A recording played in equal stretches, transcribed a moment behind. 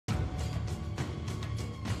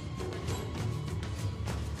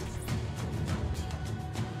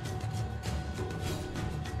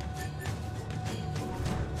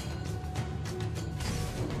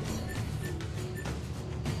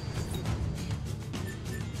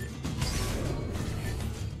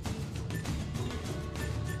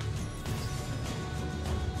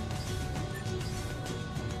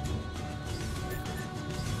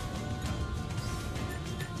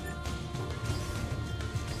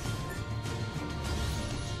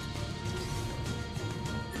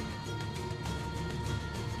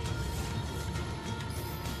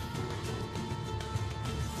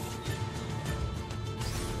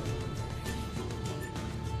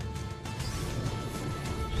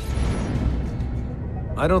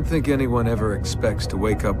I don't think anyone ever expects to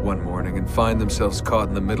wake up one morning and find themselves caught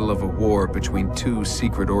in the middle of a war between two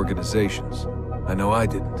secret organizations. I know I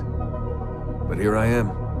didn't. But here I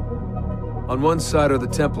am. On one side are the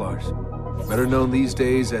Templars, better known these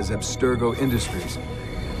days as Abstergo Industries.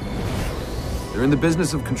 They're in the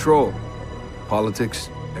business of control.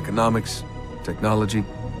 Politics, economics, technology.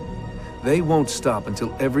 They won't stop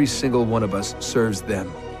until every single one of us serves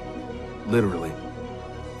them. Literally.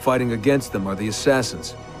 Fighting against them are the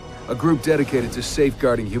Assassins, a group dedicated to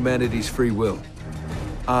safeguarding humanity's free will.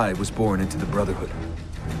 I was born into the Brotherhood.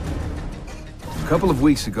 A couple of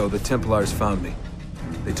weeks ago, the Templars found me.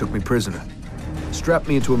 They took me prisoner, strapped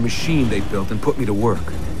me into a machine they built and put me to work.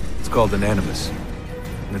 It's called an Animus.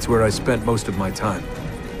 And it's where I spent most of my time.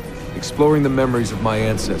 Exploring the memories of my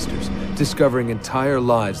ancestors, discovering entire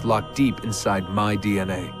lives locked deep inside my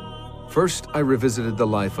DNA. First, I revisited the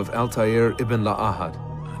life of Altair ibn La'ahad,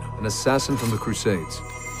 an assassin from the Crusades.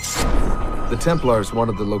 The Templars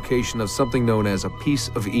wanted the location of something known as a Piece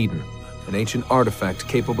of Eden, an ancient artifact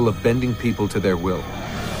capable of bending people to their will.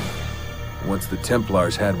 Once the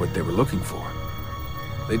Templars had what they were looking for,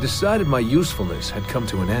 they decided my usefulness had come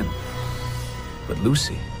to an end. But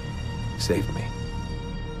Lucy saved me.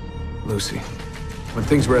 Lucy. When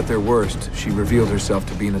things were at their worst, she revealed herself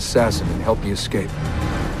to be an assassin and helped me escape.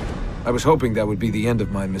 I was hoping that would be the end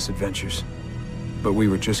of my misadventures. But we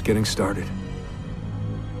were just getting started.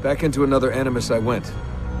 Back into another Animus I went.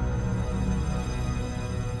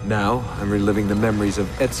 Now, I'm reliving the memories of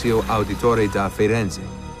Ezio Auditore da Firenze,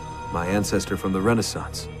 my ancestor from the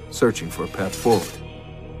Renaissance, searching for a path forward.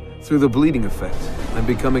 Through the bleeding effect, I'm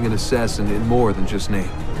becoming an assassin in more than just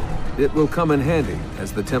name. It will come in handy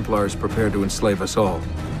as the Templars prepare to enslave us all.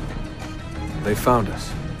 They found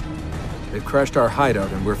us. They've crashed our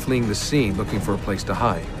hideout and we're fleeing the scene looking for a place to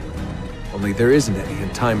hide. Only there isn't any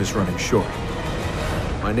and time is running short.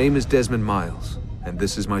 My name is Desmond Miles, and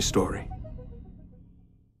this is my story.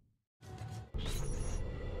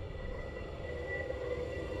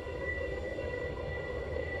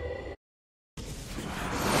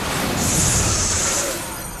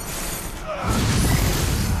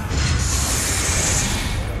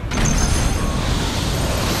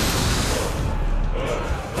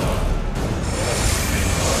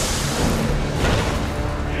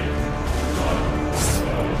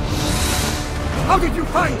 How did you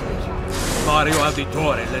find me? Mario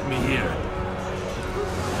Auditore, let me hear.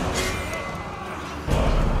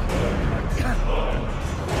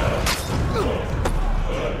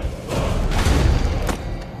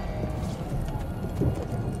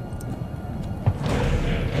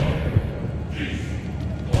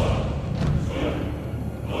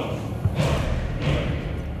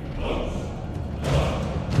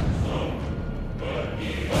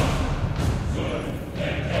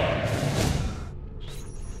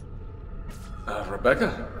 Rebecca?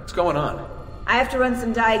 What's going on? I have to run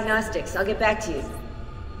some diagnostics. I'll get back to you.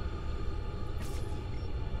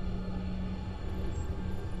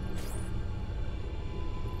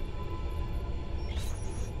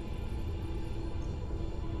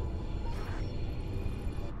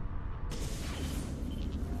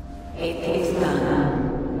 It is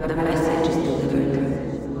done. The message is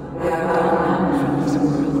delivered. We are gone now from this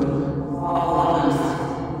world. All of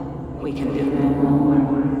us. We can do no more.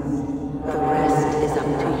 The rest is up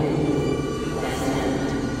to you, Desmond.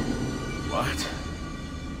 What?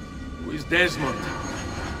 Who is Desmond?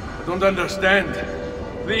 I don't understand.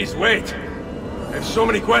 Please, wait. I have so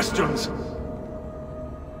many questions.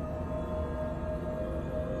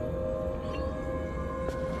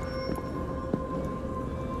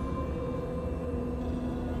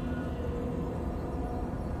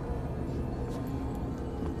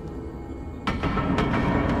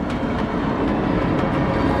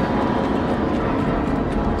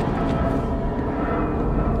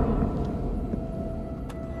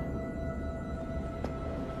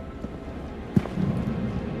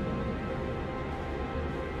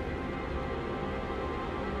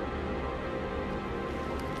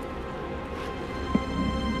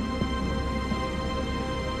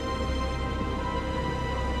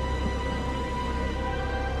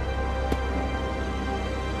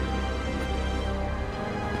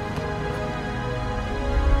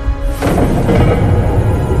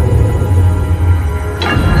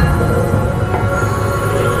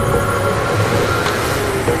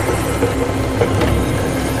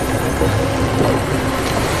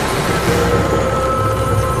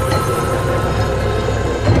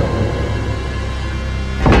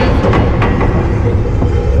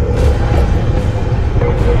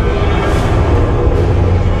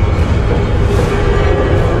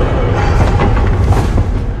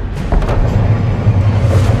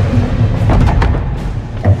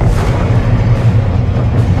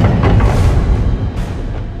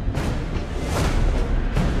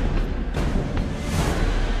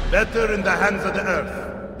 hands of the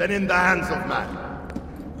earth than in the hands of man.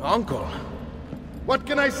 Uncle. What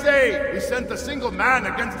can I say? We sent a single man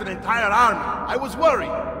against an entire army. I was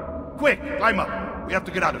worried. Quick, climb up. We have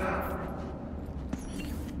to get out of here.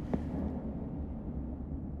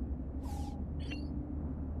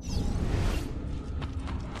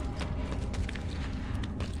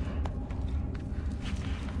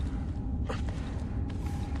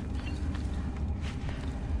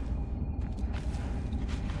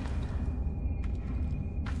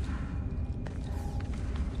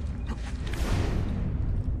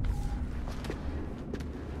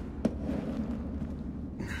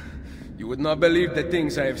 You would not believe the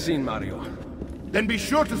things I have seen, Mario. Then be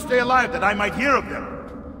sure to stay alive that I might hear of them.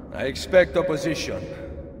 I expect opposition.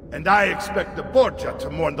 And I expect the Borgia to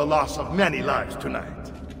mourn the loss of many lives tonight.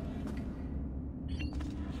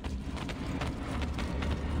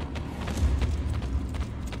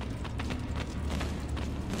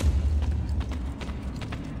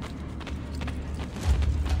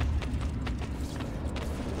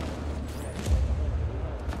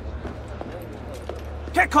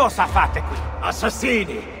 Che cosa fate qui?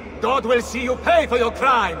 Assassini! God will see you pay for your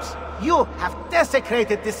crimes! You have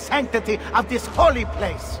desecrated the sanctity of this holy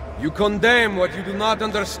place! You condemn what you do not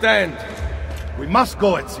understand. We must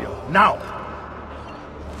go, Ezio, now!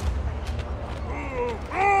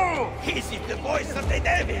 This is the voice of the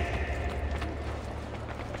devil!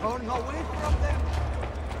 Turn away from them!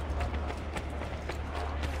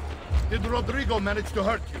 Did Rodrigo manage to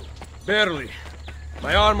hurt you? Barely.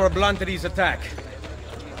 My armor blunted his attack.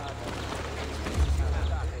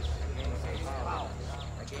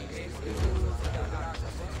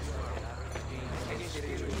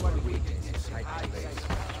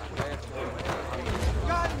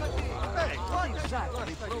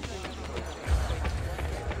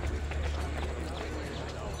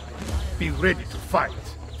 Be ready to fight.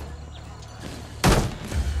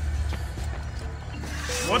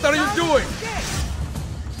 What are you doing?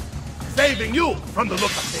 Saving you from the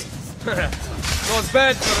look of things. Not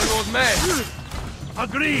bad for an old man.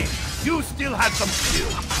 Agreed. You still have some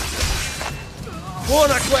skill.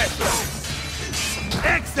 Buona questa.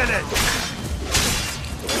 Excellent.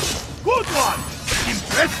 Good one.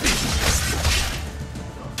 Impressive.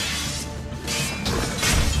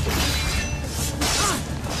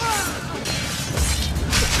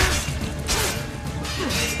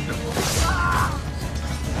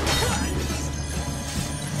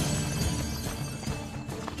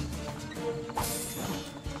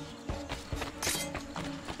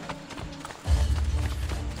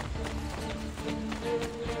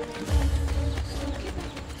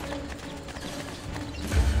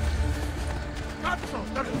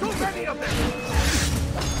 There are too many of them!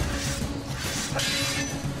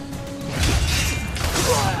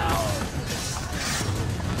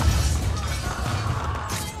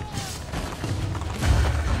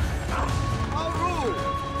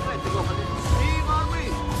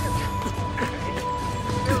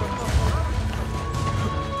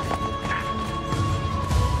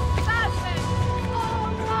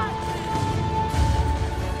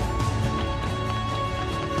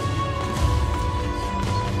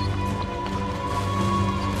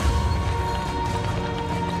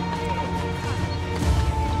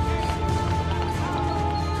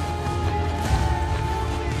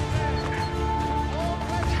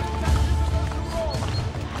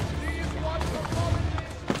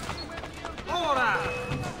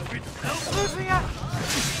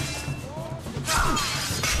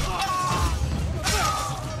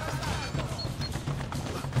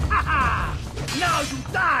 Now you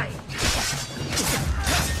die!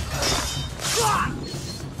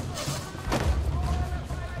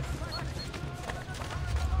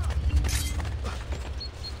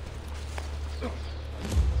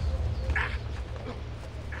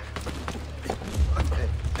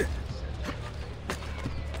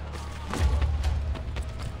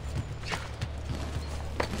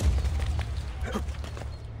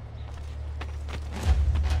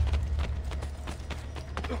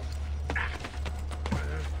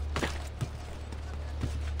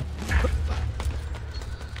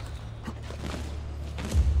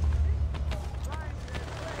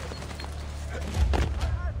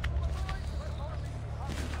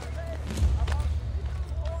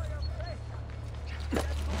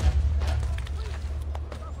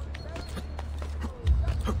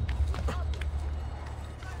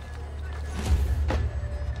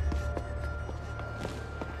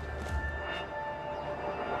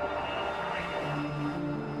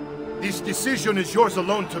 This decision is yours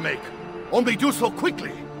alone to make. Only do so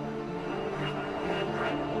quickly.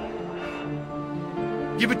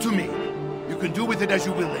 Give it to me. You can do with it as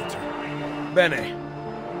you will later. Bene.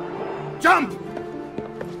 Jump!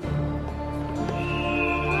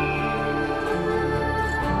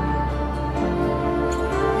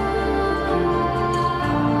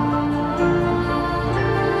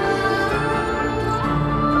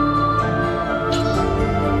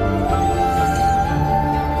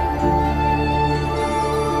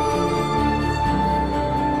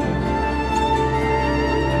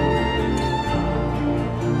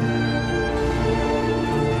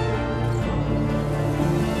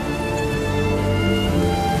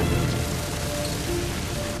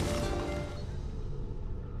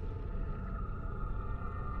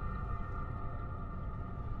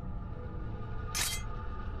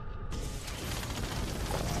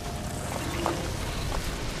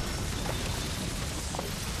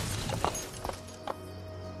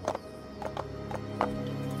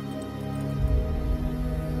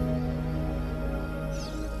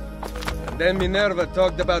 Then Minerva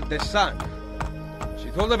talked about the sun. She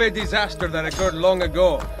told of a disaster that occurred long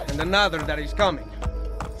ago, and another that is coming.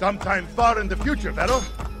 Sometime far in the future, Vero.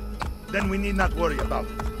 Then we need not worry about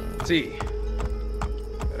it. See.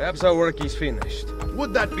 Perhaps our work is finished.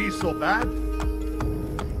 Would that be so bad?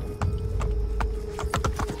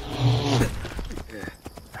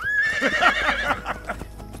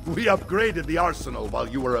 We upgraded the arsenal while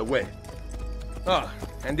you were away. Ah,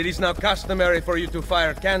 and it is now customary for you to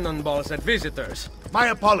fire cannonballs at visitors. My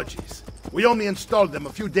apologies. We only installed them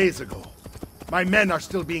a few days ago. My men are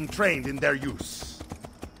still being trained in their use.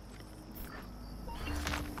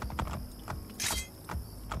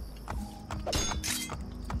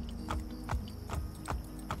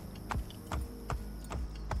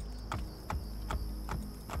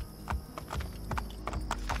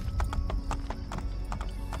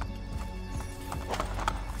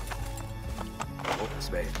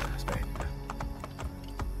 Aspetta.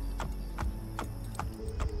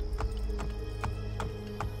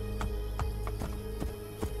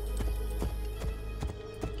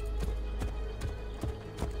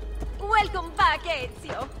 Welcome back,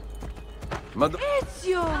 Ezio.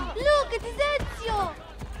 Ezio! Look, it is Ezio!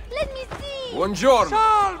 Let me see! Buongiorno!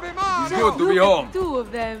 Salve, Mario! It's good to be home. Two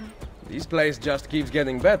of them. This place just keeps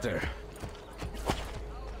getting better.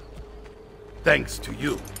 Thanks to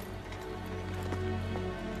you.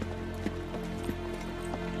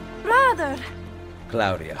 Brother!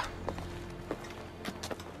 Claudia.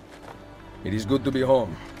 It is good to be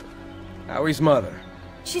home. How is Mother?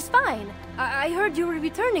 She's fine. I heard you were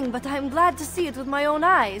returning, but I'm glad to see it with my own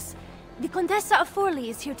eyes. The Contessa of Forli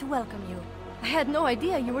is here to welcome you. I had no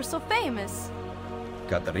idea you were so famous.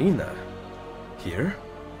 Caterina? Here?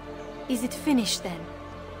 Is it finished then?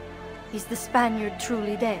 Is the Spaniard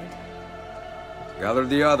truly dead? Gather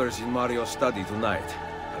the others in Mario's study tonight.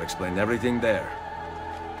 I'll explain everything there.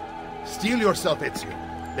 Steel yourself,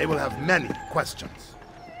 Ezio. They will have many questions.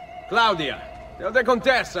 Claudia, tell the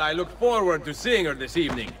Contessa I look forward to seeing her this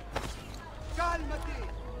evening.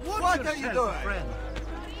 What are you doing? Friend?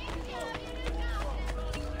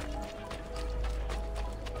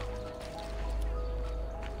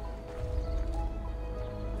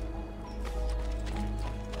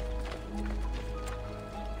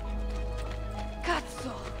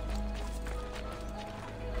 Cazzo!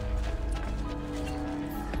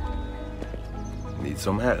 Need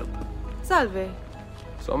some help. Salve.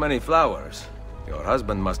 So many flowers. Your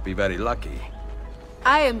husband must be very lucky.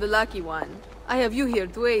 I am the lucky one. I have you here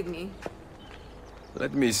to aid me.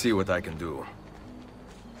 Let me see what I can do.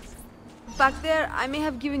 Back there, I may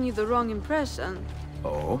have given you the wrong impression.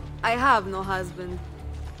 Oh? I have no husband.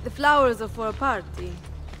 The flowers are for a party.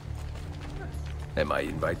 Am I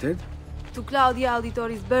invited? To Claudia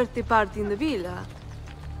Auditori's birthday party in the villa.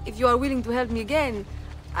 If you are willing to help me again,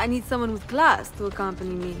 I need someone with class to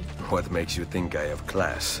accompany me. What makes you think I have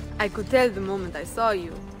class? I could tell the moment I saw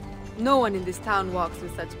you. No one in this town walks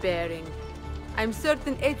with such bearing. I'm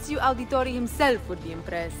certain Ezio Auditori himself would be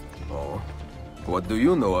impressed. Oh? What do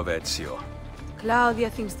you know of Ezio? Claudia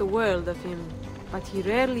thinks the world of him, but he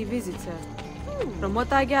rarely visits her. From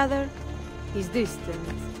what I gather, he's distant.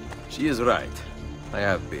 She is right. I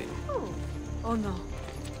have been. Oh no.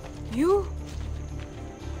 You?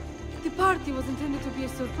 The party was intended to be a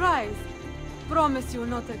surprise. Promise you will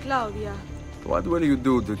not tell Claudia. What will you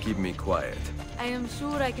do to keep me quiet? I am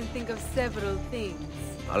sure I can think of several things.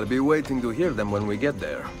 I'll be waiting to hear them when we get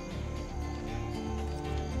there.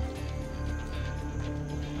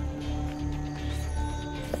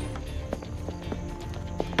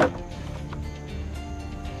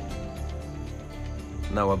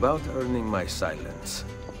 Now about earning my silence.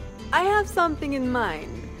 I have something in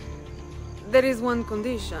mind. There is one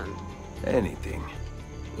condition. Anything.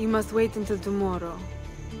 You must wait until tomorrow.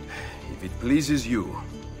 If it pleases you,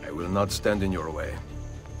 I will not stand in your way.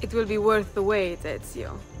 It will be worth the wait,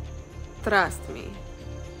 Ezio. Trust me.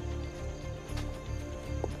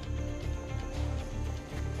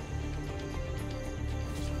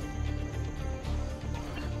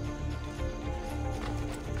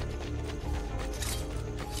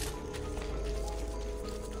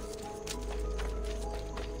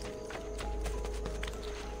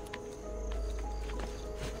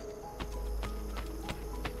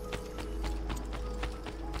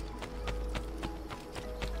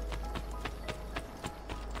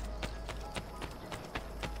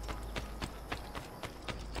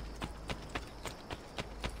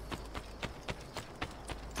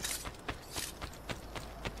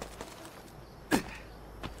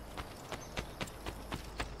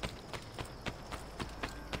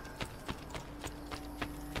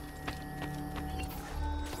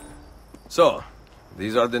 So,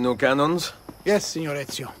 these are the new cannons? Yes, Signor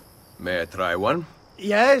Ezio. May I try one?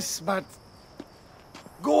 Yes, but...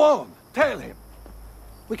 Go on, tell him.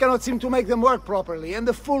 We cannot seem to make them work properly, and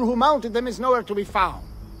the fool who mounted them is nowhere to be found.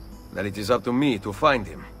 Then it is up to me to find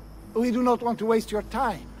him. We do not want to waste your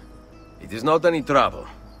time. It is not any trouble.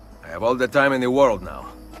 I have all the time in the world now.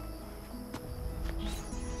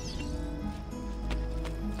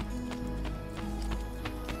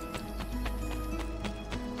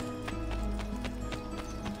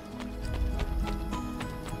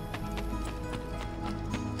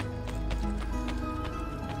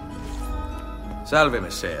 Salve,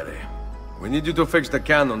 Messere. We need you to fix the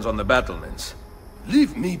cannons on the battlements.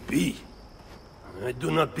 Leave me be. I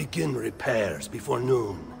do not begin repairs before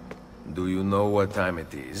noon. Do you know what time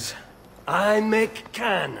it is? I make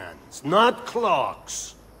cannons, not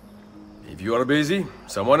clocks. If you are busy,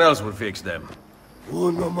 someone else will fix them.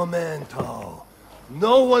 Uno momento.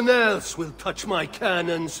 No one else will touch my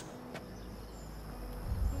cannons.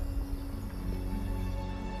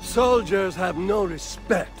 Soldiers have no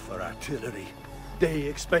respect for artillery. They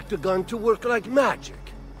expect a gun to work like magic.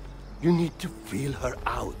 You need to feel her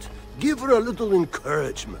out. Give her a little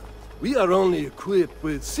encouragement. We are only equipped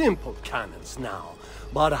with simple cannons now,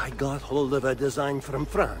 but I got hold of a design from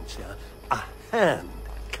France, a hand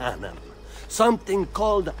cannon. Something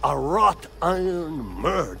called a wrought iron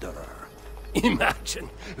murderer.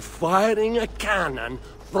 Imagine firing a cannon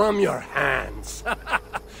from your hands.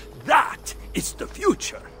 That is the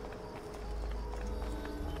future.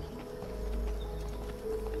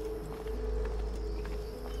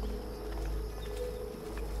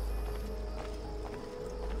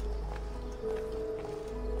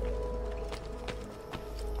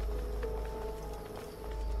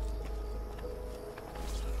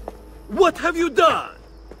 What have you done?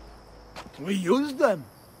 We used them.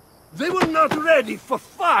 They were not ready for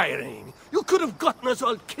firing. You could have gotten us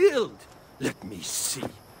all killed. Let me see.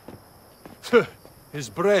 His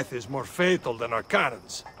breath is more fatal than our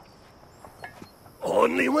cannons.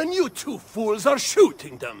 Only when you two fools are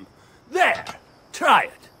shooting them. There, try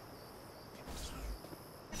it.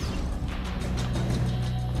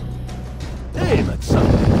 Aim at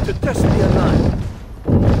something to test the alarm.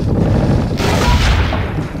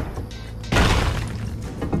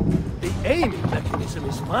 The aiming mechanism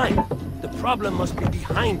is fine. The problem must be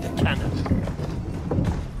behind the cannon.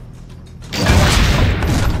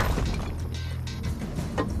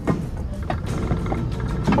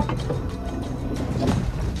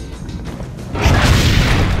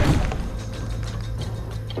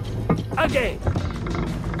 Again.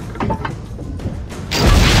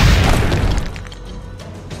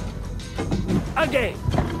 Again.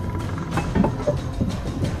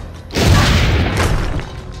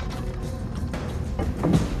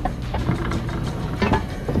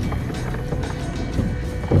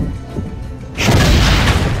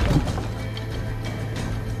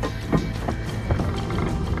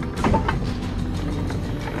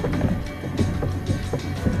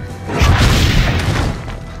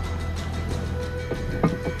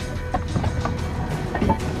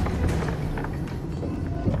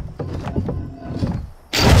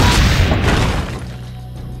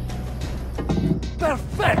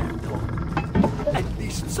 Perfecto! At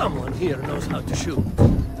least someone here knows how to shoot.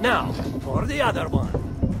 Now, for the other one.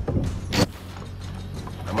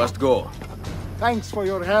 I must go. Thanks for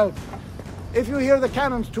your help. If you hear the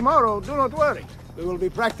cannons tomorrow, do not worry. We will be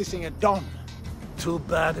practicing at dawn. Too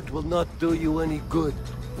bad it will not do you any good.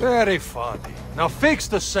 Very funny. Now fix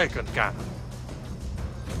the second cannon.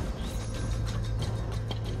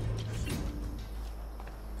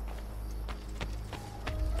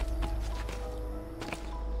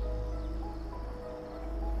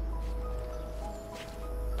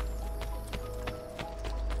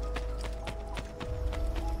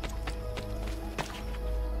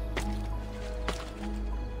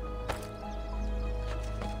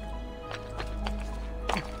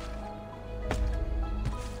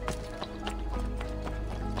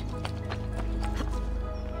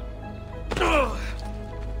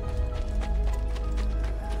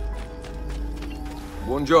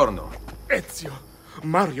 Buongiorno. Ezio,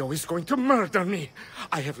 Mario is going to murder me.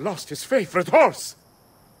 I have lost his favorite horse.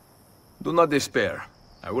 Do not despair.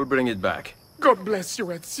 I will bring it back. God bless you,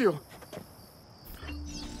 Ezio.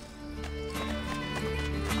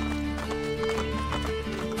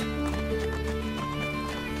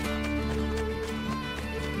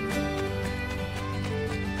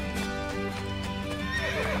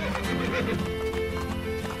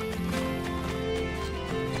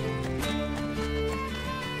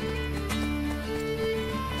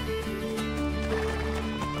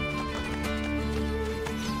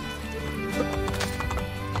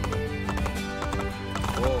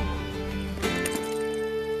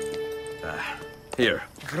 Here.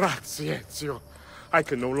 Grazie, Ezio. I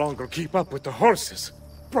can no longer keep up with the horses.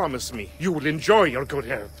 Promise me you will enjoy your good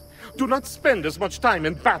health. Do not spend as much time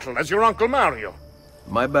in battle as your Uncle Mario.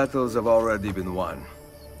 My battles have already been won.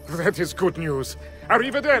 That is good news.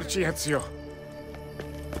 Arrivederci, Ezio.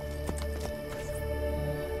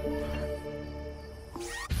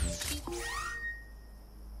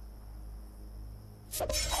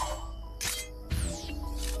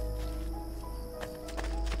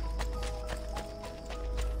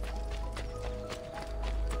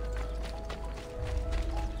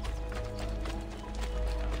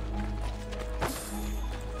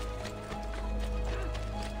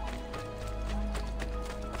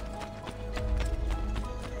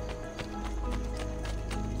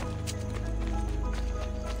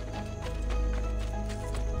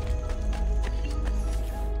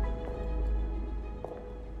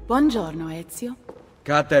 Buongiorno, Ezio.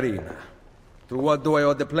 Caterina, to what do I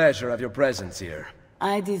owe the pleasure of your presence here?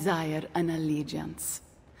 I desire an allegiance.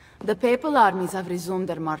 The papal armies have resumed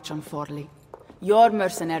their march on Forli. Your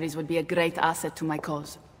mercenaries would be a great asset to my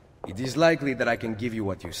cause. It is likely that I can give you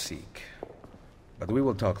what you seek. But we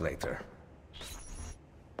will talk later.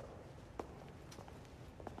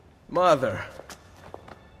 Mother!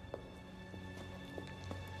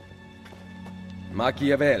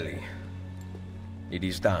 Machiavelli. It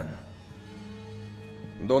is done.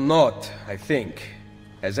 Though not, I think,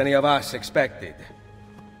 as any of us expected.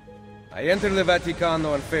 I entered the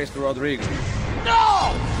Vaticano and faced Rodrigo.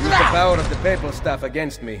 No! Used the power of the papal staff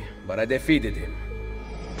against me, but I defeated him.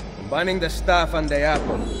 Combining the staff and the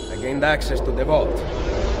apple, I gained access to the vault.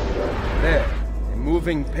 There, a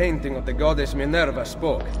moving painting of the goddess Minerva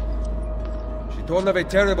spoke. She told of a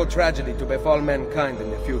terrible tragedy to befall mankind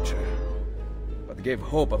in the future, but gave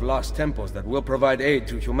hope of lost temples that will provide aid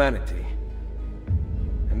to humanity.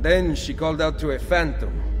 And then she called out to a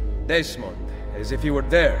phantom, Desmond, as if he were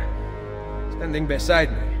there, standing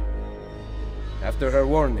beside me. After her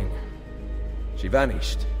warning, she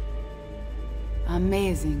vanished.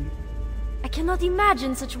 Amazing. I cannot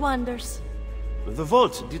imagine such wonders. The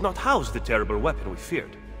vault did not house the terrible weapon we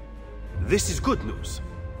feared. This is good news.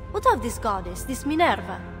 What of this goddess, this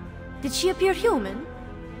Minerva? Did she appear human?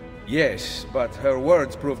 Yes, but her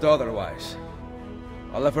words proved otherwise.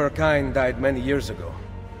 All of her kind died many years ago.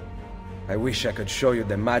 I wish I could show you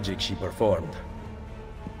the magic she performed.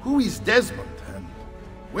 Who is Desmond, and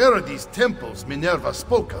where are these temples Minerva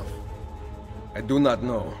spoke of? I do not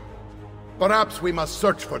know. Perhaps we must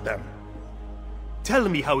search for them. Tell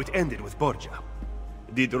me how it ended with Borgia.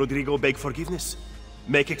 Did Rodrigo beg forgiveness?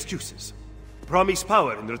 Make excuses? Promise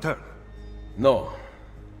power in return? No,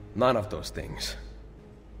 none of those things.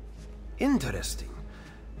 Interesting.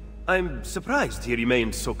 I'm surprised he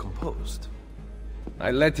remained so composed.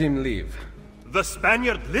 I let him leave. The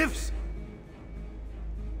Spaniard lives?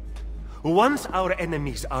 Once our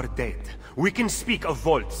enemies are dead, we can speak of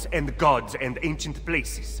vaults and gods and ancient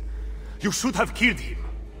places. You should have killed him.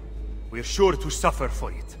 We're sure to suffer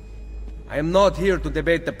for it. I am not here to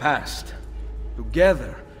debate the past.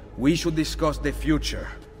 Together, we should discuss the future.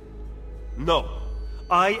 No.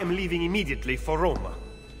 I am leaving immediately for Roma.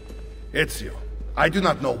 Ezio, I do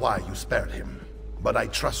not know why you spared him, but I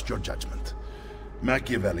trust your judgment.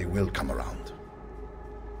 Machiavelli will come around.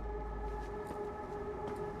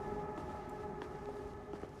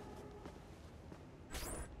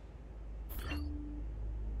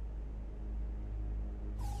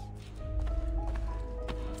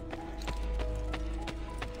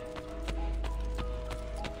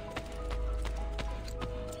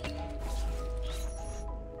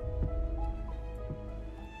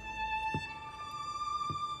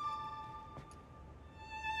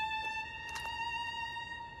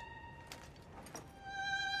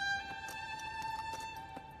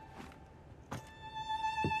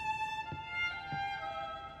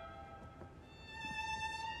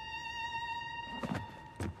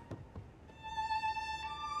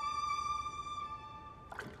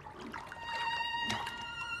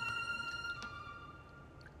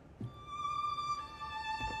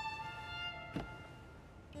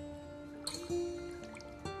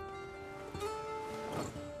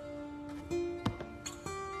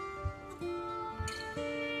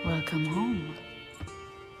 Welcome home.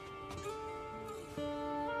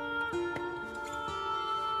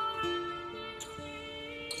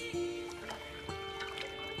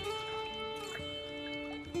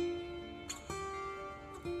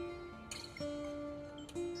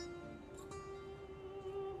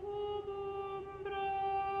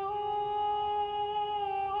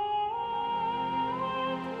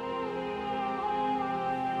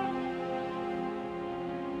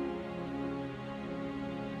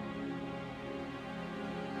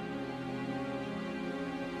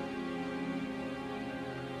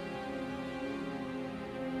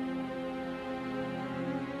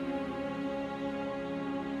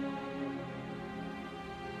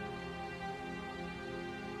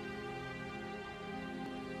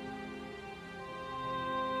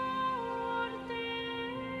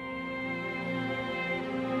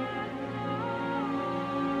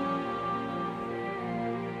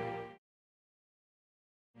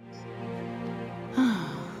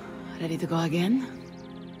 Ready to go again?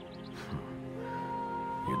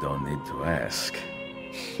 You don't need to ask.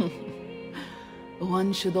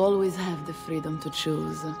 One should always have the freedom to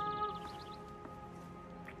choose.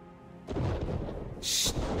 Shh!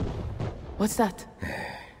 What's that?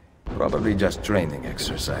 Probably just training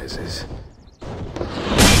exercises.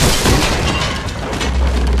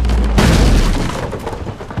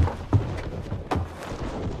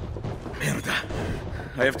 Merda.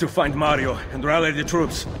 I have to find Mario and rally the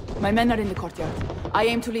troops. My men are in the courtyard. I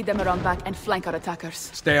aim to lead them around back and flank our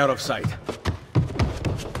attackers. Stay out of sight.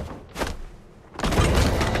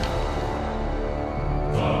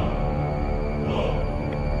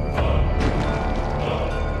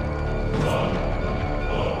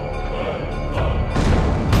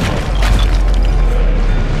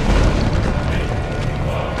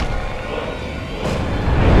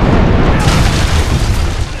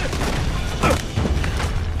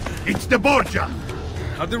 It's the Borgia!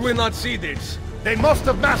 How did we not see this? They must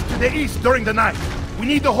have massed to the east during the night. We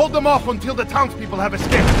need to hold them off until the townspeople have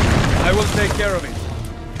escaped. I will take care of it.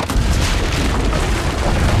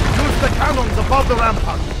 Use the cannons above the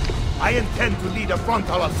rampart. I intend to lead a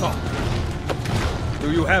frontal assault.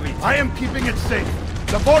 Do you have it? I am keeping it safe.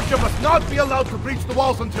 The Borgia must not be allowed to breach the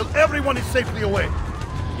walls until everyone is safely away.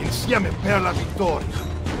 Insieme per la vittoria.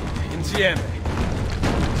 Insieme.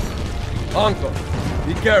 Uncle,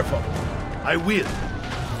 be careful. I will.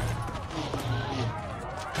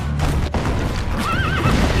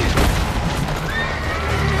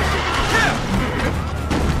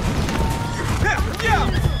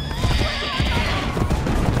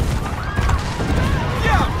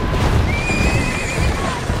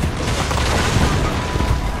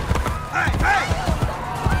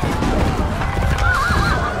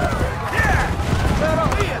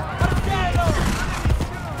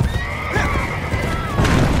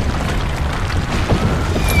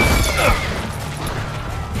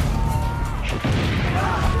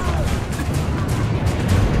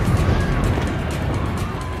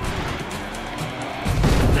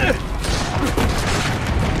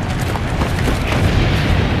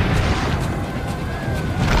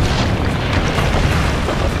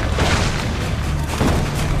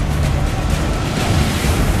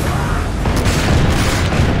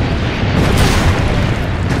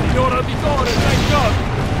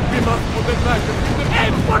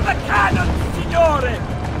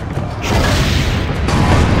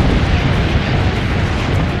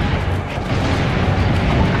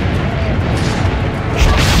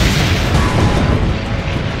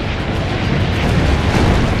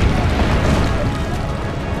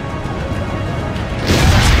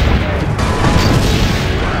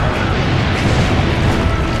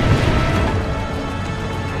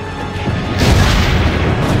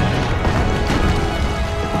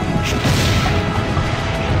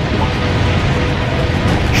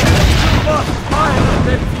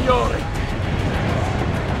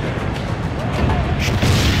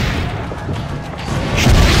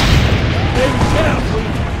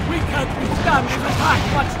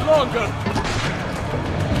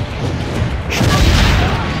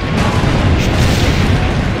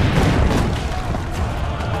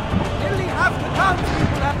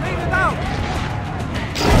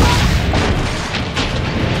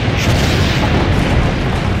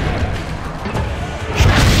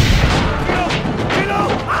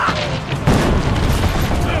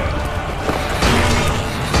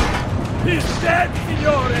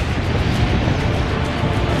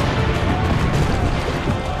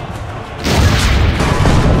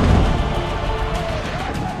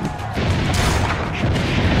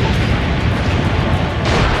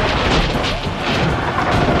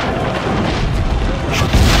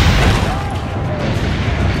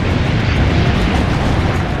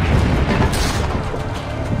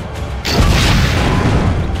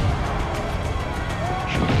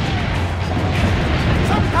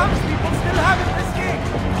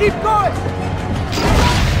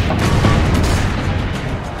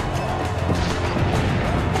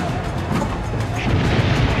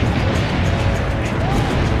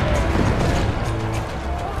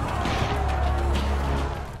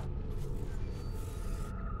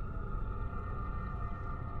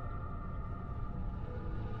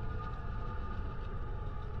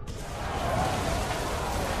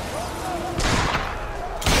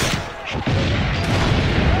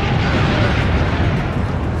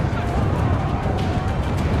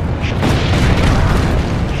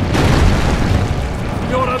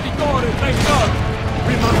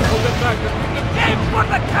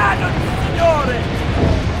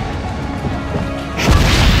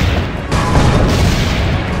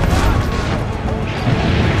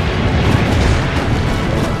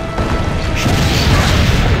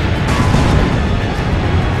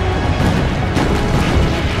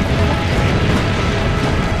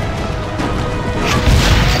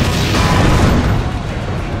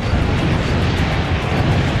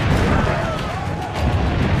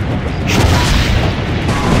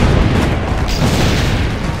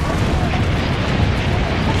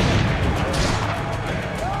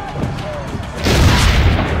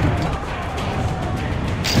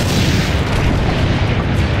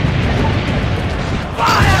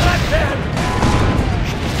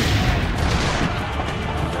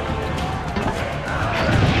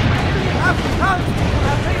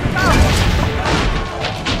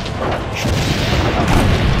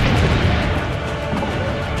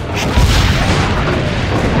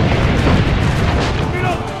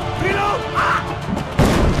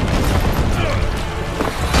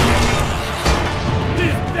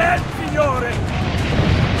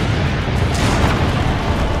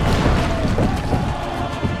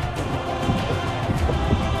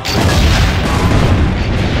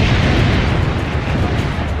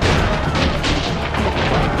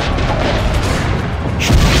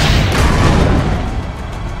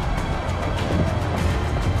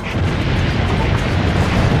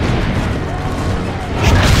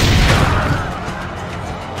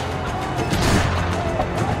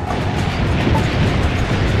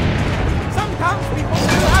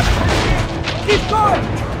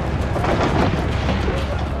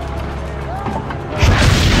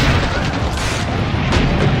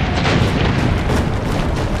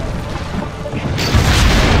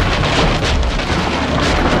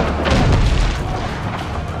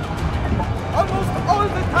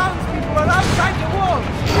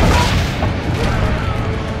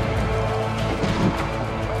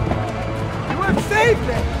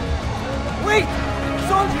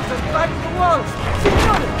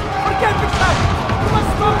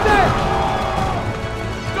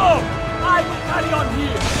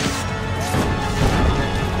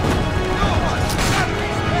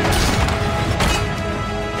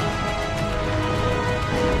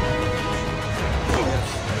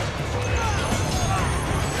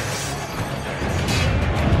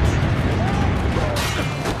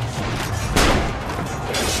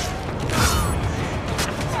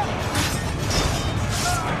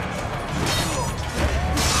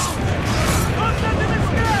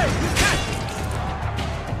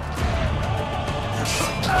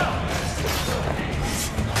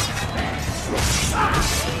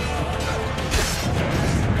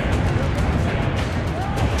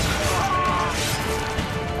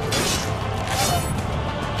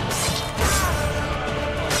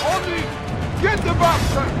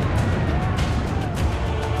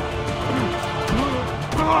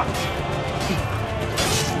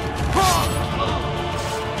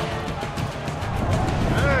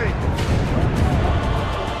 Hey!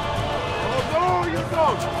 Oh, no, you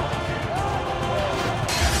don't!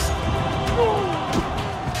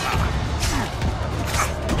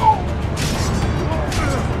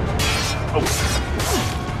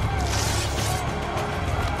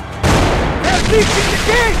 They're reaching the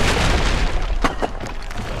gate!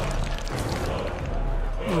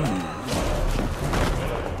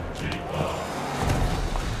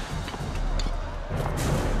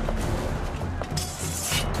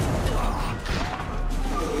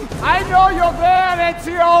 I know you're there,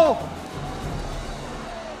 Ezio!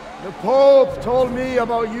 The Pope told me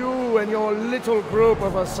about you and your little group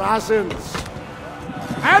of assassins.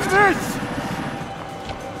 And this!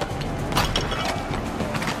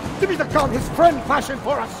 Give me the gun his friend fashioned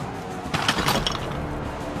for us!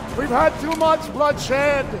 We've had too much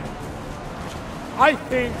bloodshed. I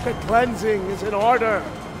think the cleansing is in order.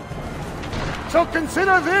 So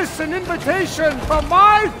consider this an invitation from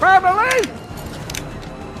my family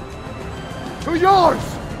to yours!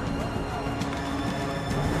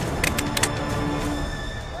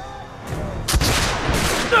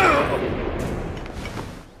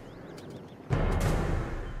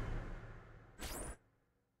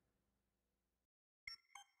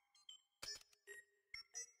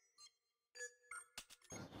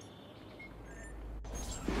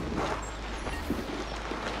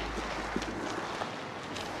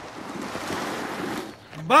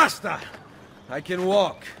 Basta! I can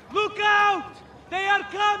walk. Look out! They are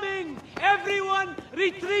coming! Everyone,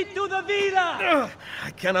 retreat to the villa!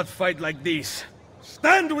 I cannot fight like this.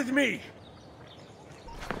 Stand with me!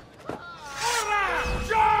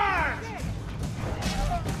 Charge!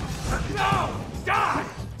 No! Die!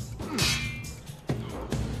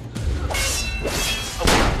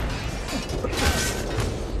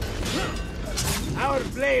 Our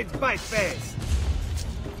blades bite fast.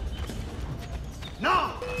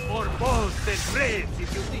 No! More balls than brains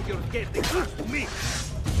if you think you're getting close to me!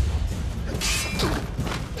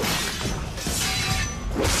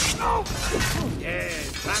 No!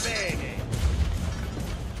 Yes, va bene!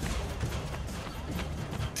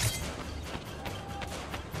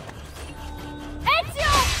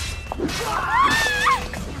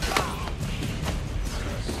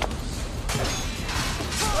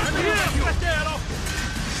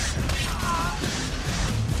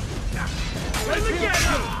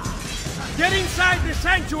 Get inside the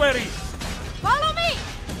sanctuary! Follow me!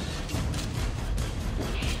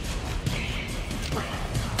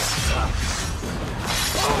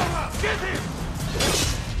 Get him!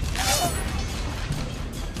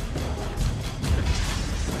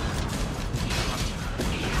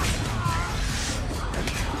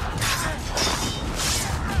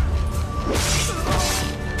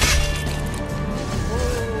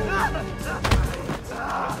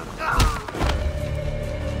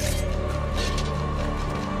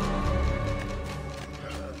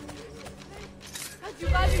 You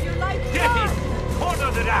value your life. Get him!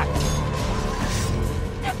 Corner the rat!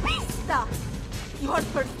 Pista! You are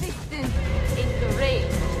persistent in the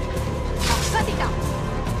race. Now cut it out.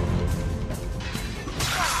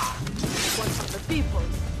 One of the people.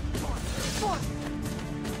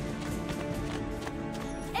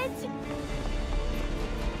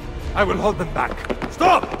 I will hold them back.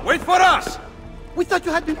 Stop! Wait for us! We thought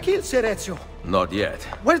you had been killed, Sir Ezio. Not yet.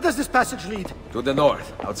 Where does this passage lead? To the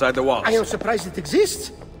north, outside the walls. I am surprised it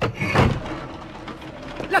exists.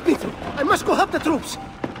 Let me through. I must go help the troops.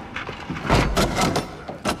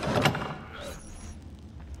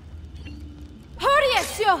 Hurry,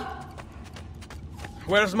 Ezio!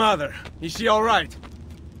 Where's Mother? Is she all right?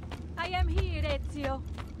 I am here, Ezio.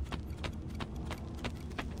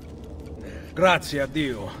 Grazie a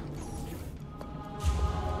Dio.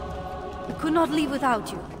 We could not leave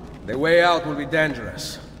without you. The way out will be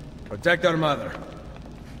dangerous. Protect our mother.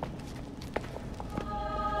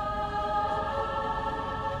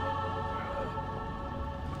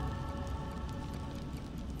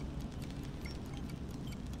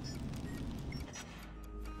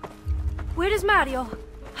 Where is Mario?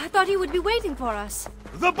 I thought he would be waiting for us.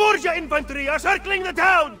 The Borgia infantry are circling the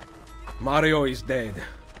town! Mario is dead.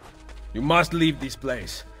 You must leave this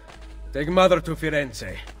place. Take Mother to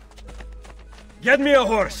Firenze. Get me a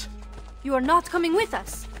horse! You are not coming with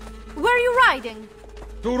us. Where are you riding?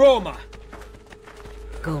 To Roma!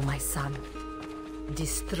 Go, my son.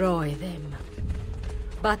 Destroy them.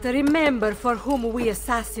 But remember for whom we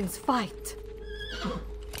assassins fight.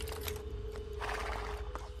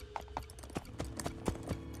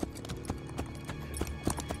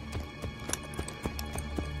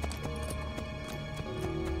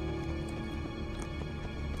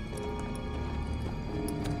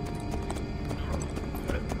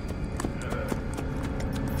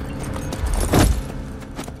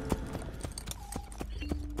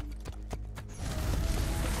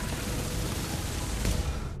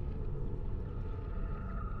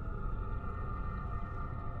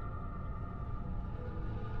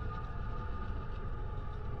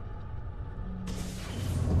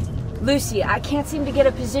 Lucy, I can't seem to get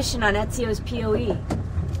a position on Ezio's POE.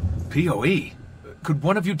 POE? Could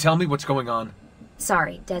one of you tell me what's going on?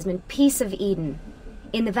 Sorry, Desmond. Peace of Eden.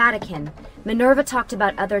 In the Vatican, Minerva talked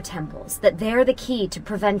about other temples, that they're the key to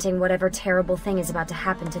preventing whatever terrible thing is about to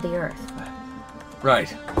happen to the Earth. Right.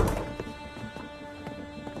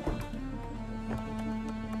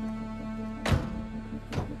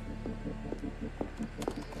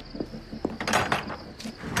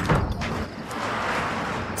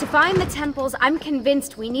 To find the temples, I'm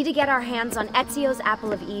convinced we need to get our hands on Ezio's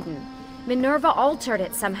Apple of Eden. Minerva altered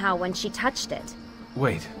it somehow when she touched it.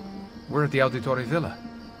 Wait, we're at the Auditore Villa.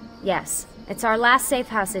 Yes, it's our last safe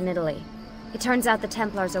house in Italy. It turns out the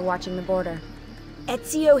Templars are watching the border.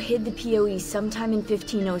 Ezio hid the POE sometime in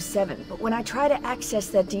 1507, but when I try to access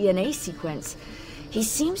that DNA sequence, he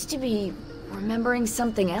seems to be remembering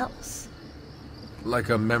something else. Like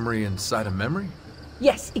a memory inside a memory?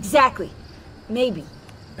 Yes, exactly. Maybe.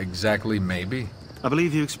 Exactly, maybe? I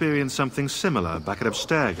believe you experienced something similar back at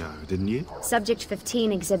Abstergo, didn't you? Subject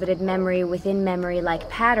 15 exhibited memory within memory-like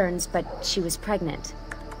patterns, but she was pregnant.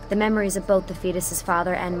 The memories of both the fetus's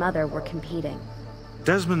father and mother were competing.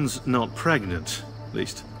 Desmond's not pregnant, at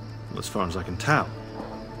least, as far as I can tell.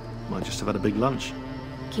 Might just have had a big lunch.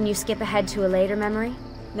 Can you skip ahead to a later memory?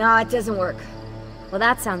 No, it doesn't work. Well,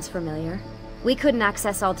 that sounds familiar. We couldn't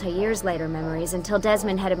access Altair's later memories until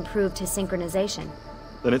Desmond had improved his synchronization.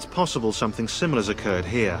 Then it's possible something similar's occurred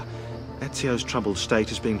here. Ezio's troubled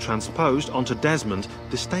state is being transposed onto Desmond,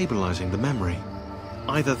 destabilizing the memory.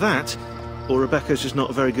 Either that, or Rebecca's just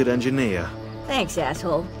not a very good engineer. Thanks,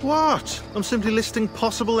 asshole. What? I'm simply listing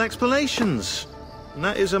possible explanations. And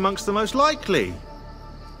that is amongst the most likely.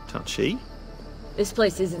 Touchy? This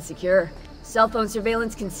place isn't secure. Cell phone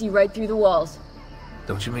surveillance can see right through the walls.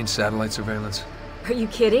 Don't you mean satellite surveillance? Are you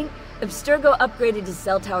kidding? Abstergo upgraded his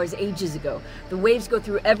cell towers ages ago. The waves go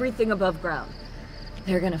through everything above ground.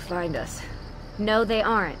 They're gonna find us. No, they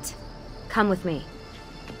aren't. Come with me.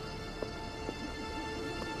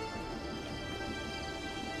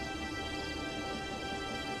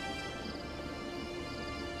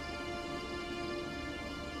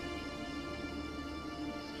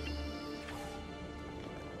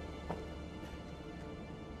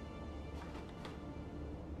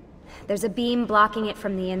 There's a beam blocking it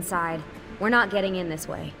from the inside. We're not getting in this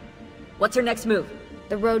way. What's our next move?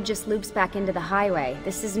 The road just loops back into the highway.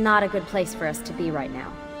 This is not a good place for us to be right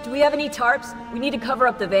now. Do we have any tarps? We need to cover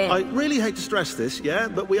up the van. I really hate to stress this, yeah,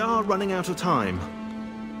 but we are running out of time.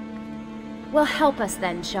 Well, help us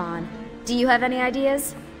then, Sean. Do you have any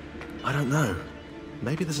ideas? I don't know.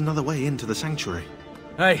 Maybe there's another way into the sanctuary.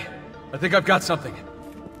 Hey, I think I've got something.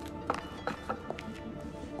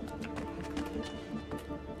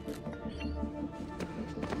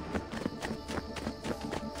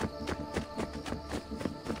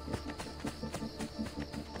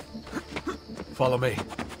 Follow me.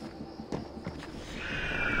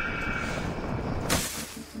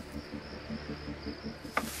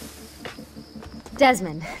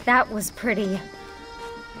 Desmond, that was pretty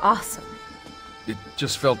awesome. It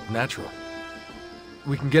just felt natural.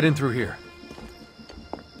 We can get in through here.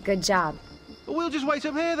 Good job. We'll just wait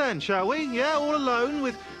up here then, shall we? Yeah, all alone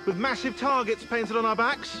with massive targets painted on our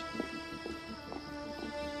backs.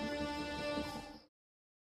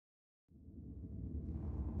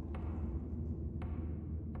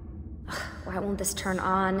 Why won't this turn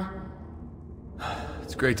on?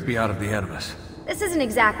 It's great to be out of the Animus. This isn't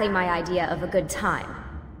exactly my idea of a good time.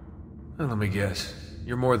 Well, let me guess.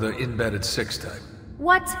 You're more the in-bed at 6 type.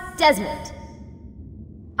 What? Desmond?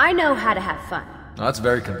 I know how to have fun. Oh, that's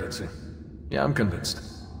very convincing. Yeah, I'm convinced.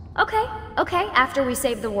 Okay, after we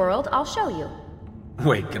save the world, I'll show you.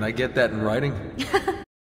 Wait, can I get that in writing?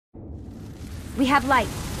 We have light.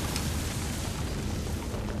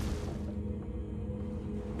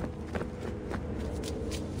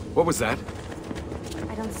 What was that?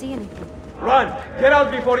 I don't see anything. Run! Get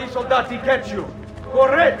out before I soldati catch you!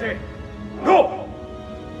 Correte! Go!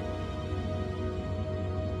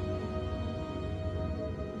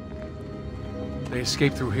 They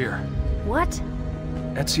escaped through here. What?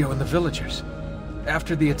 Ezio and the villagers.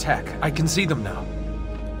 After the attack, I can see them now.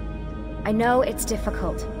 I know it's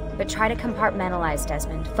difficult, but try to compartmentalize,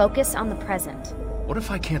 Desmond. Focus on the present. What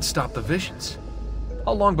if I can't stop the visions?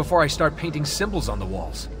 How long before I start painting symbols on the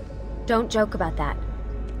walls? Don't joke about that.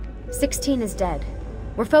 16 is dead.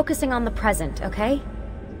 We're focusing on the present, okay?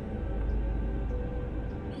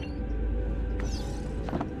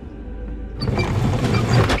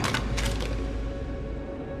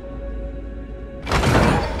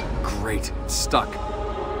 Great, it's stuck.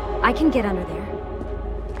 I can get under there.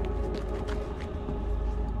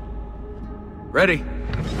 Ready?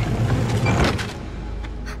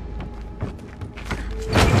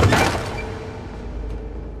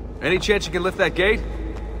 Any chance you can lift that gate?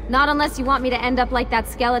 Not unless you want me to end up like that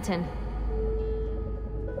skeleton.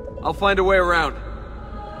 I'll find a way around.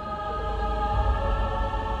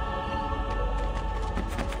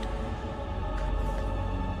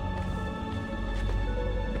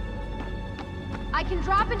 I can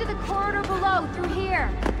drop into the corridor below, through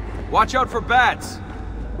here. Watch out for bats!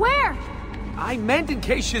 Where? I meant in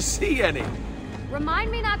case you see any.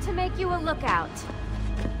 Remind me not to make you a lookout.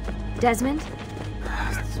 Desmond?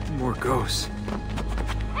 More ghosts.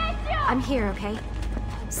 I'm here, okay?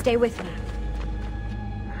 Stay with me.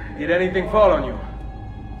 Did anything fall on you?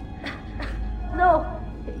 No.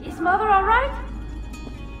 Is Mother alright?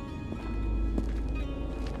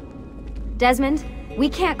 Desmond, we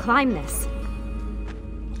can't climb this.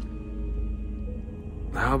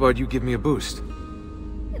 How about you give me a boost?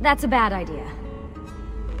 That's a bad idea.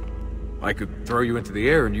 I could throw you into the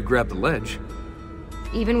air and you grab the ledge.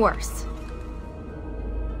 Even worse.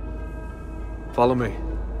 Follow me.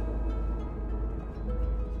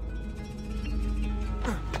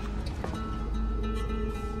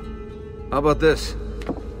 How about this?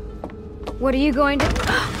 What are you going to...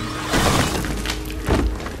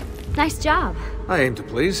 Nice job. I aim to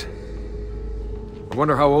please. I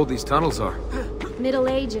wonder how old these tunnels are. Middle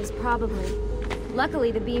Ages, probably.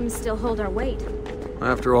 Luckily, the beams still hold our weight.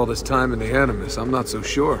 After all this time in the Animus, I'm not so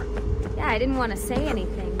sure. Yeah, I didn't want to say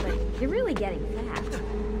anything, but you're really getting fat.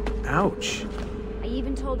 Ouch. I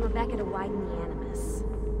even told Rebecca to widen the Animus.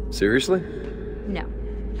 Seriously? No.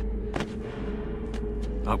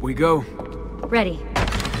 Up we go. Ready.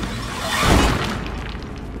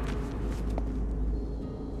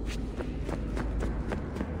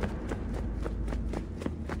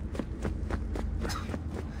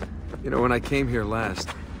 You know, when I came here last...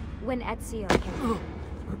 When Ezio came.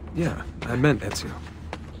 Yeah, I meant Ezio.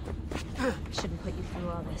 Shouldn't put you through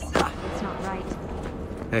all this. It's not right.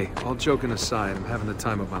 Hey, all joking aside, I'm having the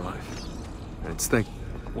time of my life. And it's thinking,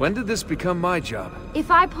 when did this become my job? If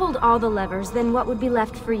I pulled all the levers, then what would be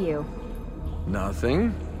left for you?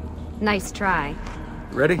 Nothing. Nice try.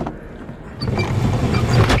 Ready?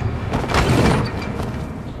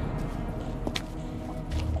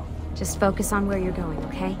 Just focus on where you're going,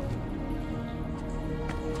 okay?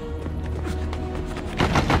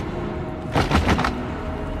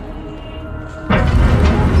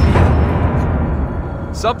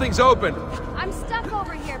 Something's open! I'm stuck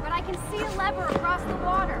over here, but I can see a lever across the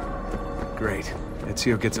water. Great.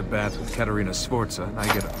 Ezio gets a bath with Katerina Sforza, and I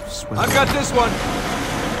get a swim. I've got this one!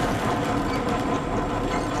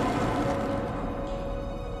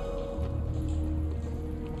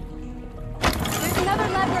 There's another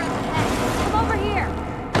lever at the head. Come over here.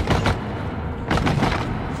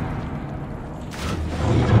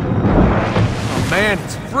 Oh man,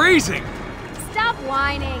 it's freezing! Stop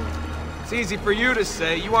whining. It's easy for you to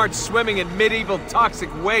say. You aren't swimming in medieval toxic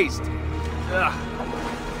waste. Ugh.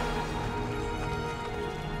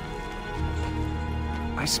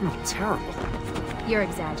 I smell terrible. You're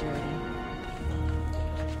exaggerating.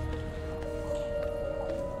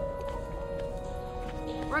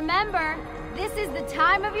 Remember, this is the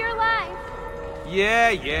time of your life.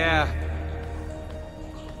 Yeah.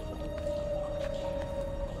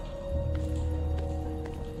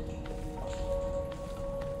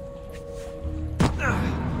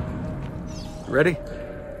 Ready?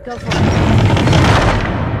 Go for it.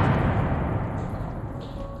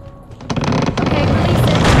 Okay, release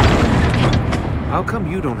it. How come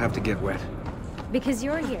you don't have to get wet? Because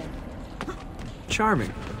you're here,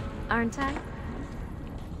 Charming. aren't I?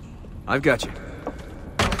 I've got you.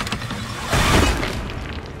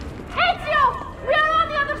 Ezio! We're on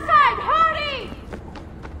the other side! Hurry!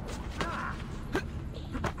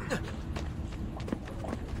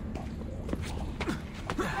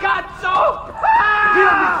 Cazzo!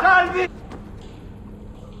 Dio mi salvi!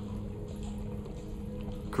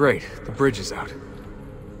 Great, the bridge is out.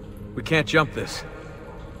 We can't jump this.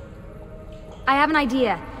 I have an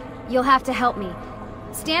idea. You'll have to help me.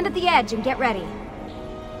 Stand at the edge and get ready.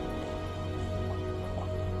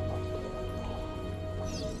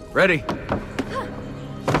 Ready?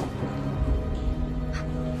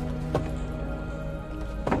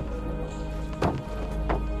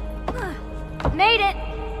 Made it!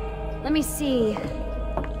 Let me see.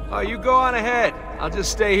 Oh, you go on ahead. I'll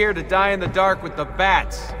just stay here to die in the dark with the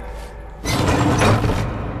bats.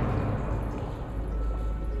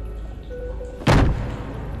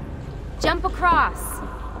 Jump across.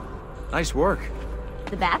 Nice work.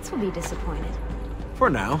 The bats will be disappointed. For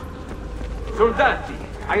now. Soldati,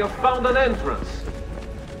 I have found an entrance.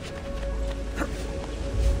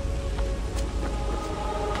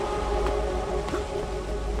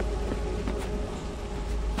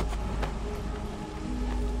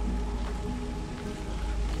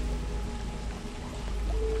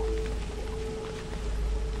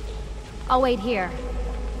 I'll wait here.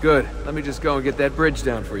 Good. Let me just go and get that bridge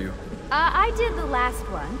down for you. I did the last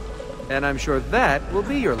one. And I'm sure that will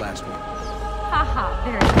be your last one. Haha,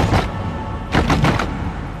 very good.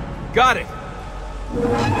 Got it!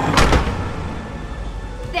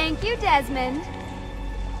 Thank you, Desmond.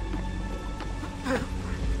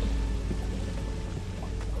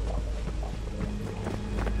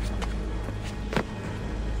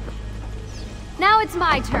 Now it's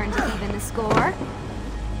my turn to even the score.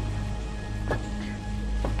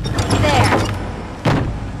 There.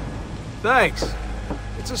 Thanks.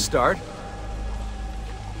 It's a start.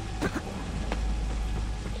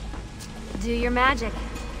 Do your magic.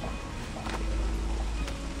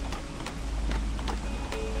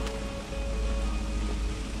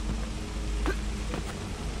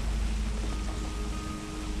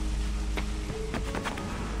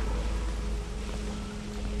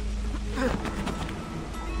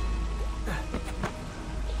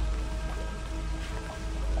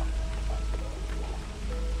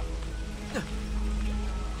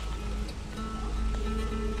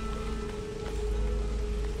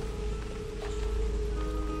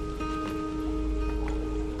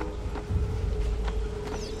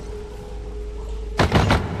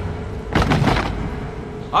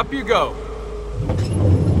 Up you go.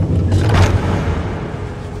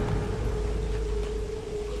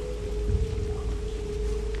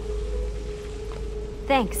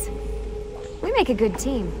 Thanks. We make a good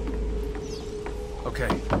team. Okay.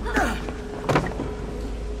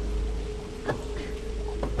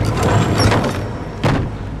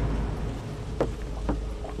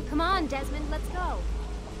 Come on, Desmond, let's go.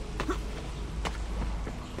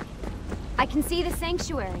 I can see the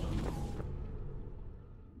sanctuary.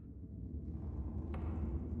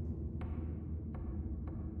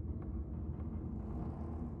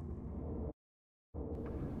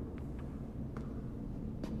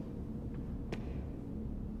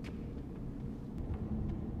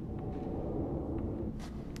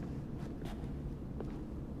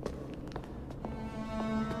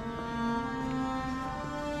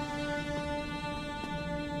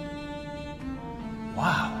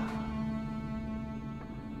 Wow.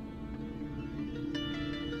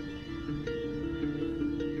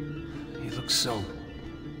 He looks so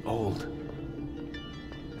old.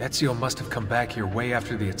 Ezio must have come back here way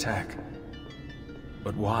after the attack.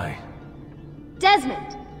 But why?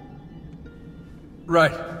 Desmond!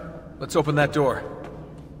 Right. Let's open that door.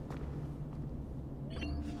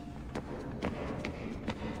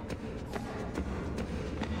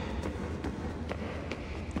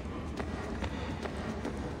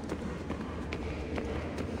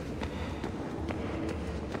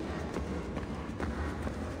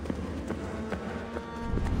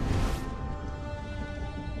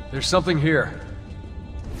 There's something here.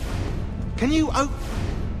 Can you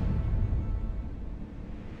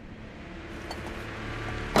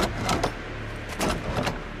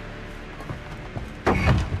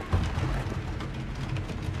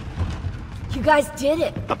You guys did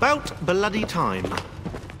it! About bloody time.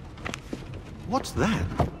 What's that?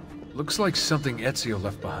 Looks like something Ezio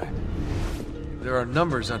left behind. There are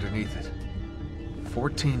numbers underneath it.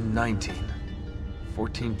 1419,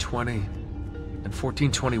 1420, and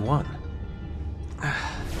 1421.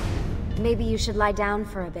 Maybe you should lie down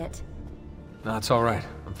for a bit. No, it's all right.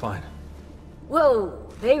 I'm fine. Whoa,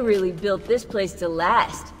 they really built this place to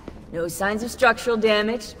last. No signs of structural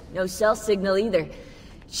damage, no cell signal either.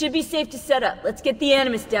 Should be safe to set up. Let's get the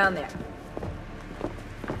Animus down there.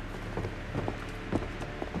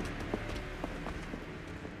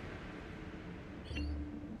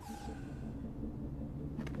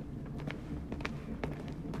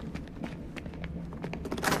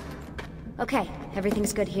 Okay,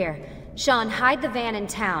 everything's good here. Sean, hide the van in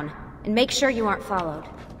town, and make sure you aren't followed.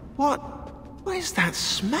 What? Where's that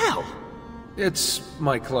smell? It's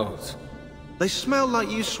my clothes. They smell like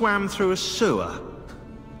you swam through a sewer.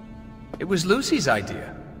 It was Lucy's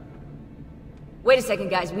idea. Wait a second,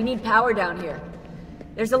 guys. We need power down here.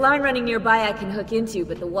 There's a line running nearby I can hook into,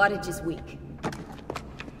 but the wattage is weak.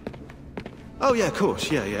 Oh, yeah, of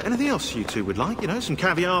course, yeah. Anything else you two would like? You know, some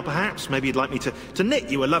caviar, perhaps? Maybe you'd like me to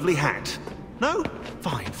knit you a lovely hat? No?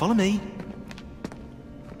 Fine, follow me.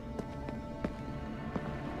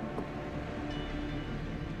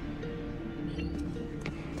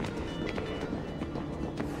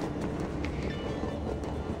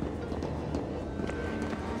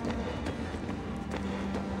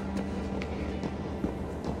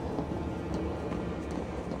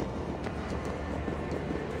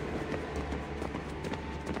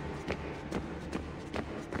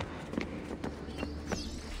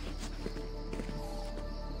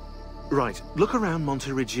 Right, look around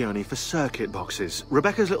Monteriggioni for circuit boxes.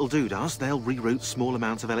 Rebecca's little doodahs, they'll reroute small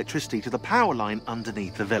amounts of electricity to the power line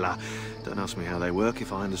underneath the villa. Don't ask me how they work.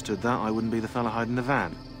 If I understood that, I wouldn't be the fella hiding the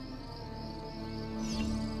van.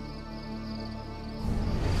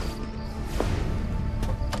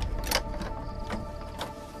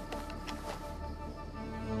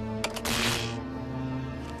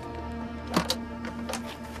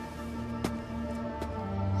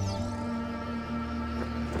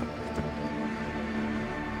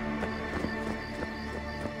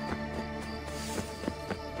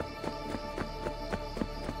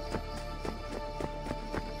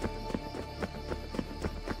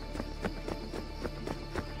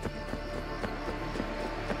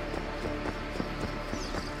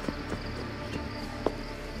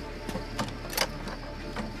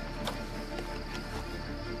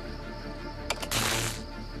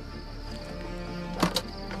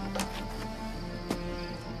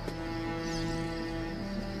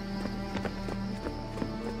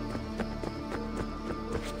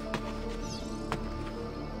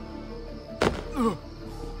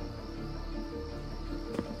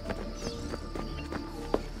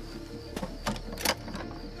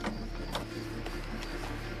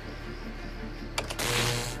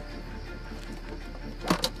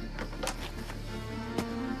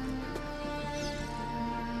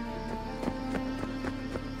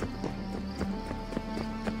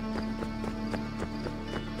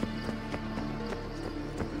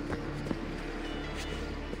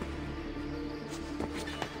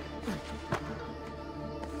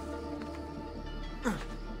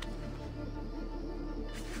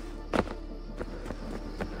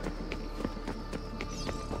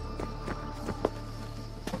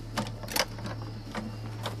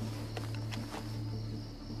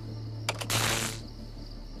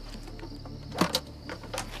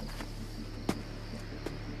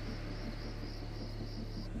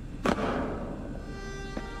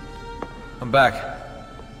 I'm back.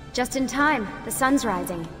 Just in time. The sun's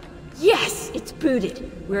rising. Yes! It's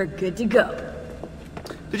booted. We're good to go.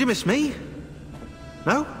 Did you miss me?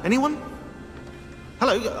 No? Anyone?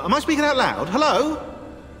 Hello? Am I speaking out loud? Hello?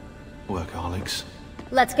 Workaholics.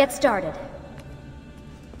 Let's get started.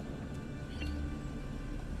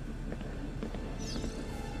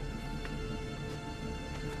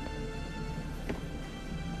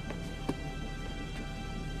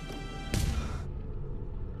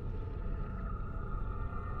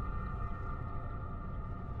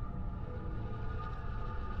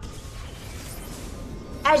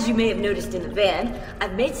 As you may have noticed in the van,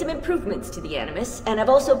 I've made some improvements to the Animus, and I've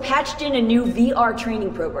also patched in a new VR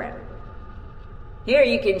training program. Here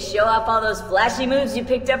you can show off all those flashy moves you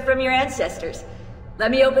picked up from your ancestors.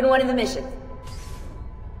 Let me open one of the missions.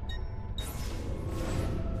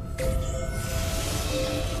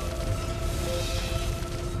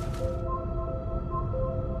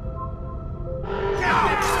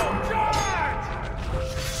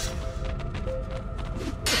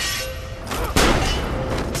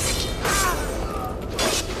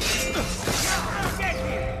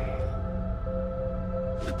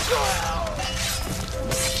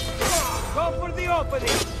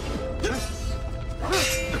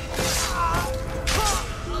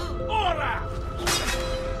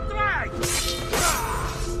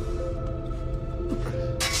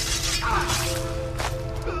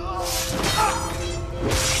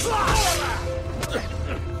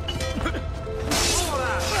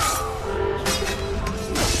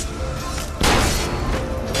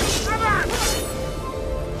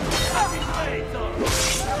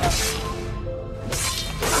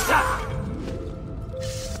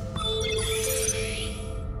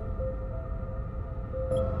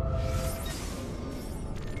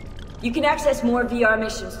 You can access more VR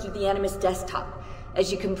missions through the Animus desktop.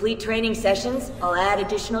 As you complete training sessions, I'll add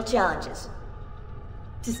additional challenges.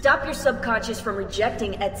 To stop your subconscious from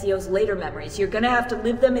rejecting Ezio's later memories, you're gonna have to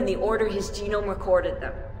live them in the order his genome recorded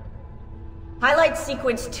them. Highlight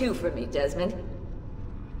sequence 2 for me, Desmond.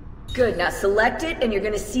 Good, now select it and you're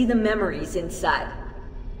gonna see the memories inside.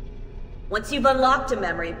 Once you've unlocked a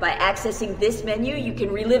memory, by accessing this menu, you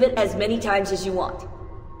can relive it as many times as you want.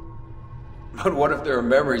 But what if there are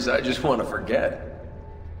memories I just want to forget?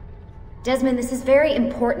 Desmond, this is very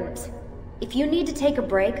important. If you need to take a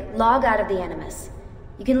break, log out of the Animus.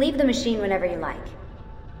 You can leave the machine whenever you like.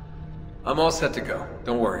 I'm all set to go.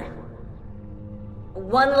 Don't worry.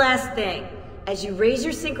 One last thing. As you raise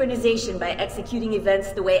your synchronization by executing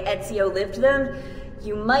events the way Ezio lived them,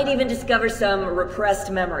 you might even discover some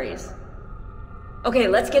repressed memories. Okay,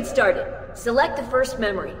 let's get started. Select the first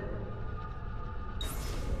memory.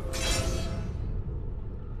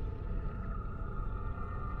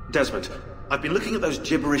 Desmond, I've been looking at those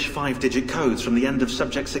gibberish 5-digit codes from the end of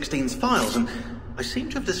Subject 16's files, and I seem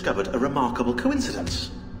to have discovered a remarkable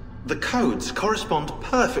coincidence. The codes correspond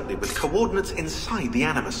perfectly with coordinates inside the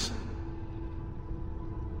Animus.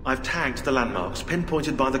 I've tagged the landmarks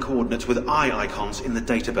pinpointed by the coordinates with eye icons in the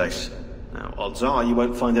database. Now, odds are you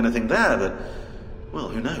won't find anything there, but, well,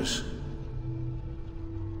 who knows?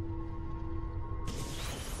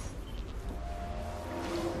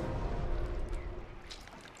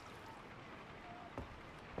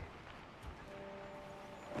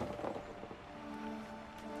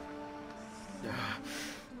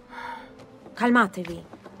 Calmatevi.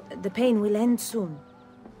 The pain will end soon.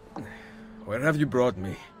 Where have you brought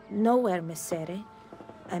me? Nowhere, Messere.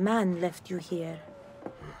 A man left you here.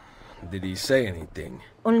 Did he say anything?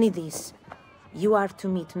 Only this. You are to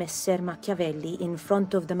meet Messer Machiavelli in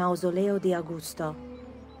front of the Mausoleo di Augusto.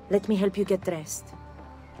 Let me help you get dressed.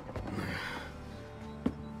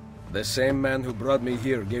 The same man who brought me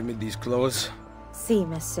here gave me these clothes? Si,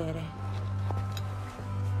 Messere.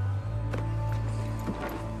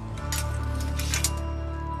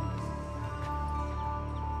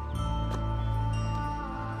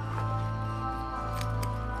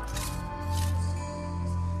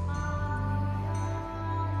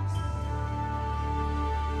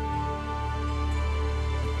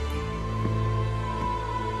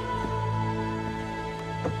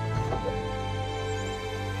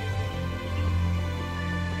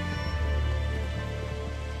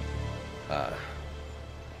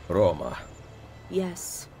 Roma.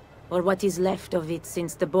 Yes, or what is left of it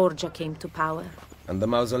since the Borgia came to power. And the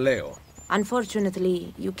Mausoleo?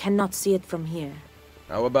 Unfortunately, you cannot see it from here.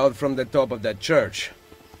 How about from the top of that church?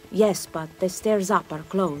 Yes, but the stairs up are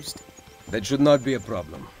closed. That should not be a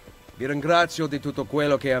problem. Vi ringrazio di tutto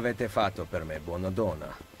quello che avete fatto per me, buona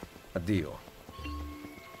donna. Addio.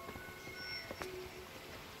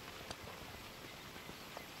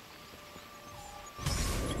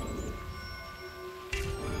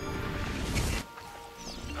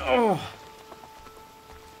 Oh.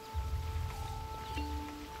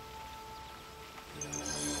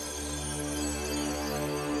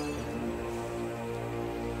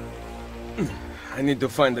 I need to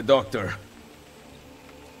find the doctor.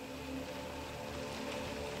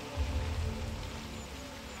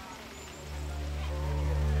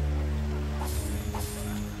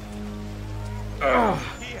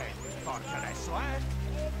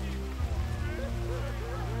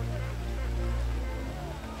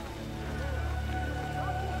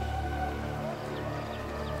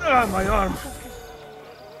 My arm.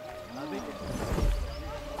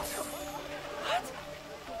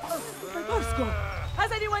 Bosco,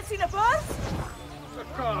 has anyone seen a bus? The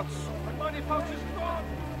cops. My money pouch is gone.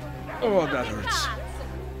 Oh, that hurts.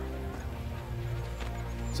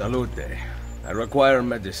 Salute. I require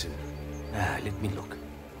medicine. Let me look.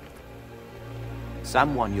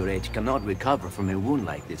 Someone your age cannot recover from a wound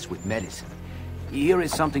like this with medicine. Here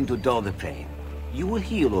is something to dull the pain. You will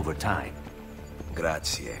heal over time.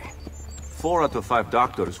 Grazie. 4 out of 5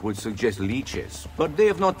 doctors would suggest leeches, but they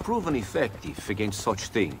have not proven effective against such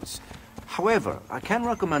things. However, I can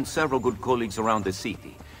recommend several good colleagues around the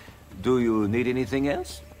city. Do you need anything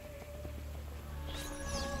else?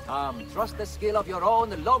 Trust the skill of your own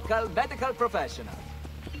local medical professional.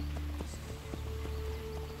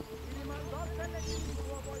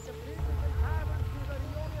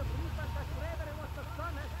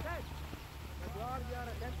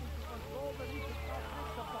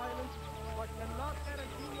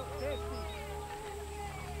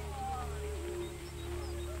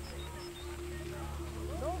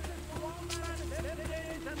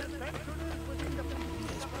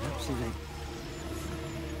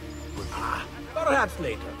 Perhaps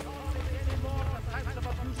later.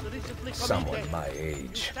 Someone my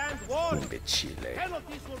age. Imbecile.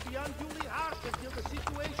 Penalties will be unduly harsh until the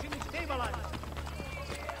situation is stabilized.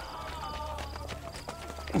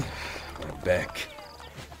 My back.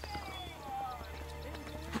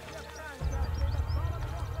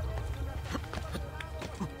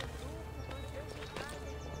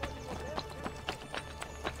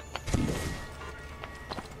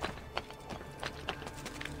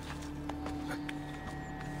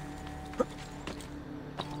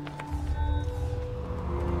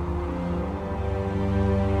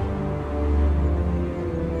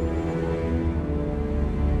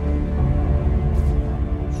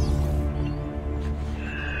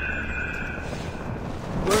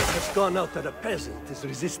 Gone out that a peasant is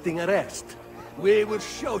resisting arrest. We will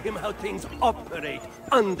show him how things operate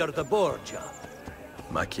under the Borgia.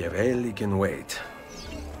 Machiavelli can wait.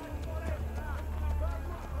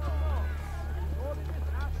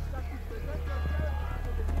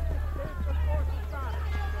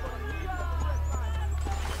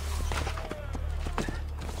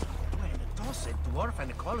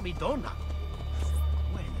 and call me Donut.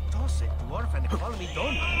 Well, toss it, dwarf, and call me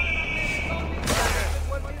Donut.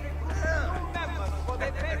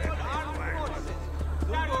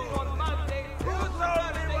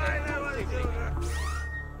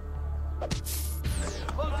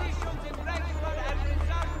 Positions in regular and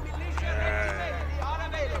reserve militia activity are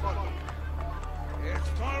available. It's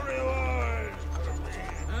for reward for me.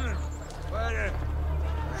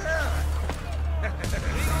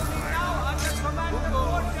 Now under command of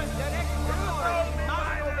Borgia's direct authority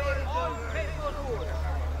must obey all paper rules.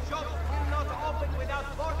 Shops will not open without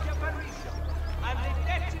Borgia permission, and the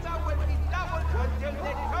detina will be doubled until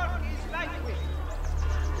the turn is vanquished.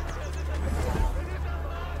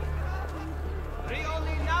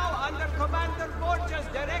 Rioni now under Commander Borgia's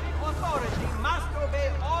direct authority must obey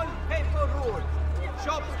all paper rules.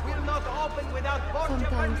 Shops will not open without Borgia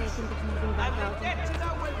Sometimes I permission, think of moving back and out. the detina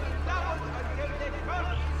will be doubled until the turn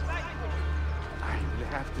is vanquished. I will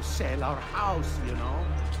have to sell our house, you know.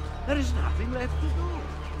 There is nothing left to do.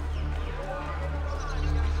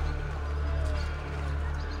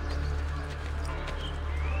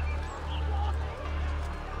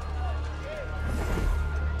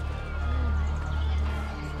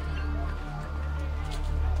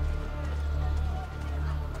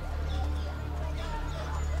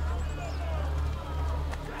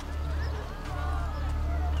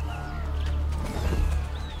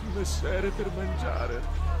 Messere per mangiare.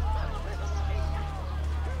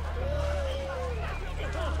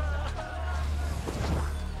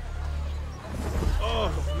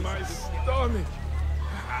 Oh, my stomach.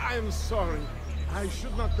 I am sorry. I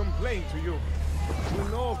should not complain to you. You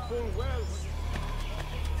know full well.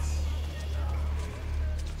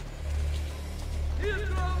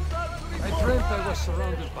 I dreamt I was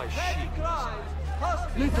surrounded by sheep.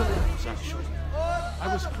 Little lambs, actually. I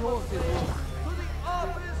was clothed in wool.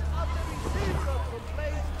 Office of the receiver of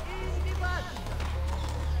complaints in the match.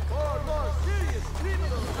 For more serious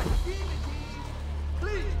criminal activities,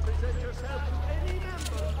 please present yourself to any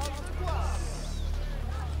member of the squad.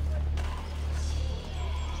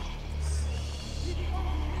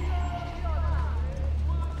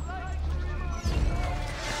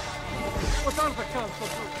 What are the council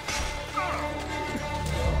doing?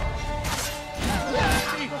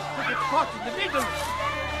 See, to get caught in the middle.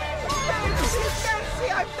 Mercy,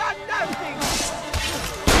 I've done nothing!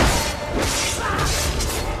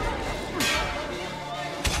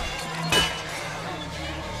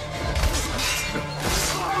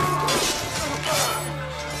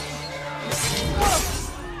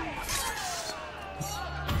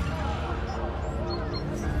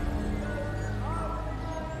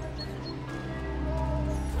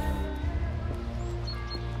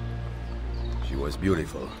 She was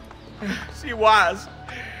beautiful. She was.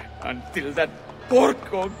 Until that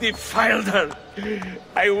porco defiled her.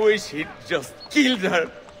 I wish he'd just killed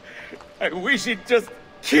her. I wish he'd just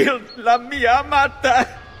killed La Mia Amata.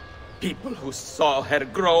 People who saw her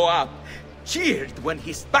grow up cheered when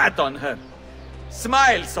he spat on her.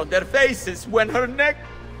 Smiles on their faces when her neck...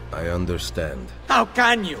 I understand. How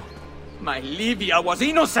can you? My Livia was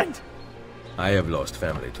innocent. I have lost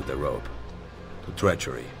family to the rope. To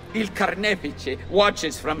treachery. Il Carnefice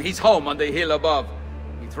watches from his home on the hill above.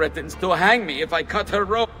 He threatens to hang me if I cut her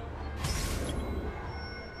rope.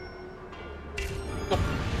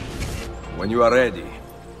 When you are ready,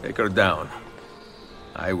 take her down.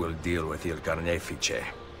 I will deal with Il Carnefice.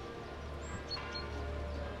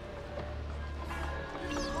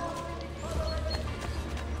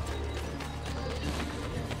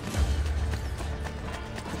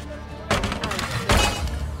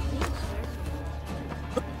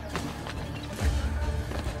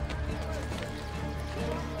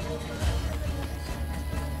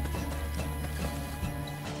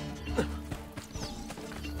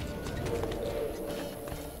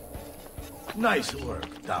 Nice work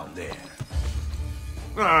down there.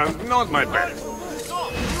 Not my best.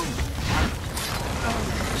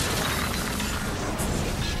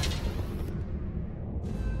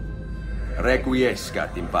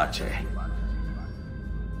 Requiescat in pace.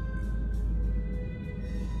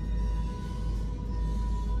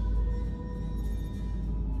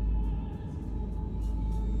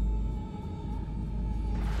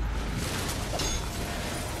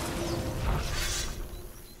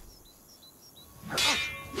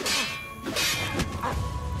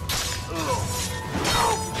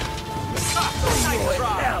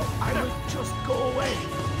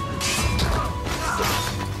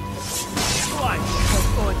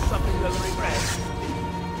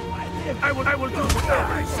 I will do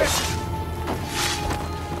whatever I said.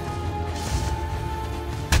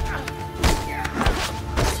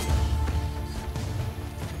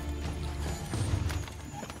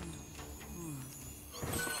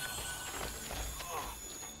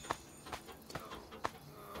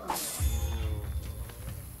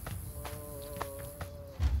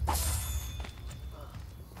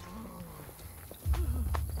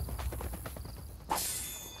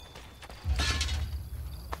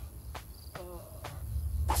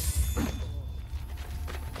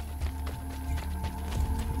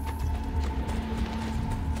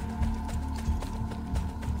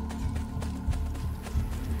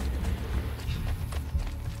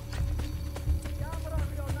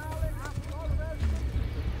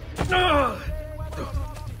 The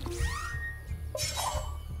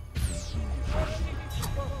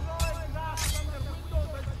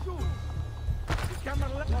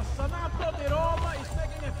Senato di Roma is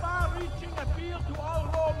making a far-reaching appeal to all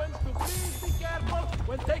Romans to please be careful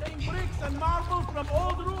when taking bricks and marble from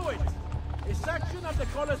old ruins. A section of the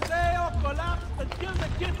Colosseo collapsed and killed a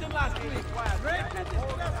kitten last week. Greatly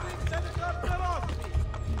disgusting Senator Perossi.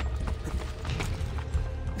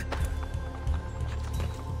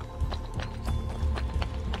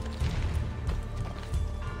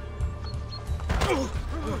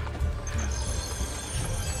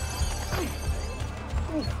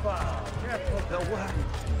 Careful the one.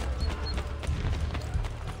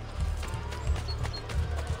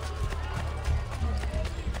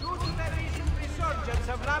 Due to the recent resurgence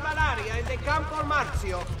of La Malaria in the Campo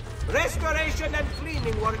Marzio, restoration and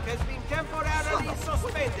cleaning work has been temporarily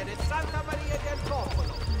suspended at Santa Maria del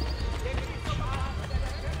Popolo.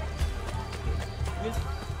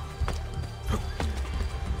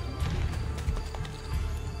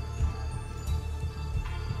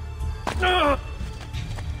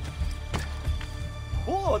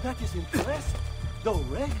 Oh, that is impressive. The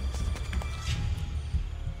rest.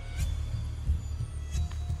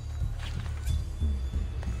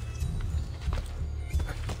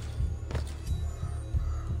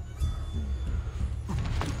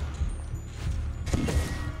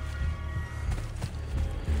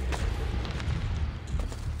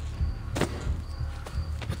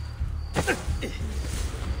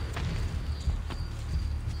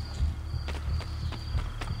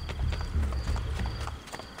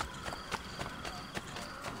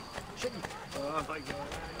 Oh my God.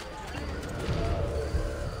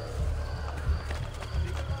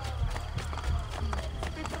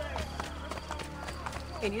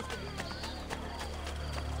 And you...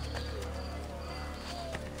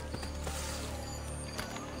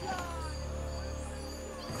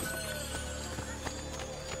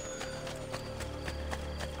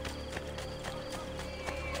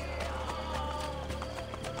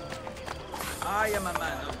 I am a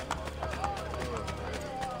man.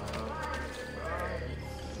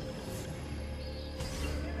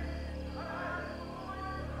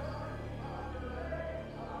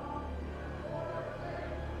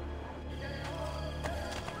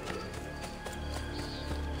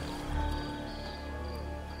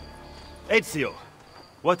 Ezio,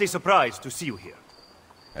 what a surprise to see you here.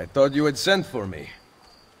 I thought you had sent for me.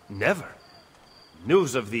 Never.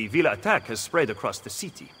 News of the Villa attack has spread across the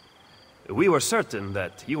city. We were certain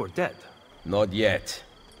that you were dead. Not yet.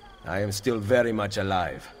 I am still very much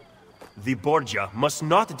alive. The Borgia must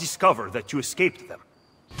not discover that you escaped them.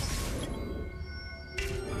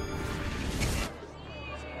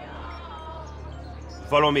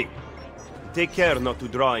 Follow me. Take care not to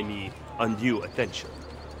draw any undue attention.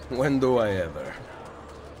 When do I ever?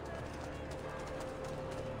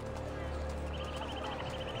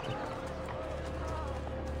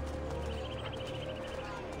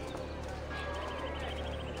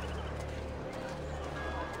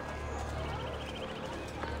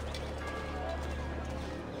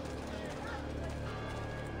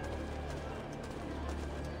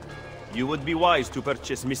 You would be wise to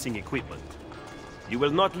purchase missing equipment. You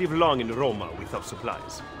will not live long in Roma without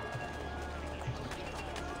supplies.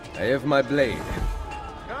 I have my blade.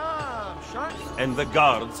 And the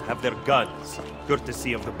guards have their guns,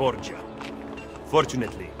 courtesy of the Borgia.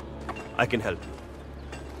 Fortunately, I can help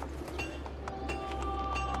you.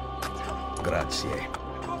 Grazie.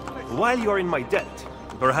 While you are in my debt,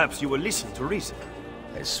 perhaps you will listen to reason.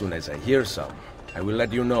 As soon as I hear some, I will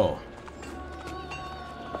let you know.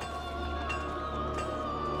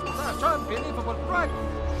 Such unbelievable pride!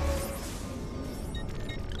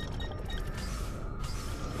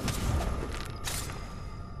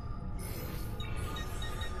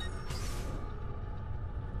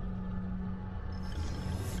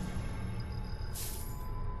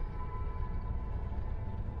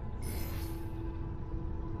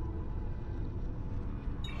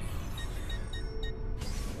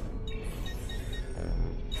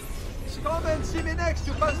 Come and see me next.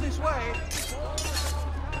 You pass this way.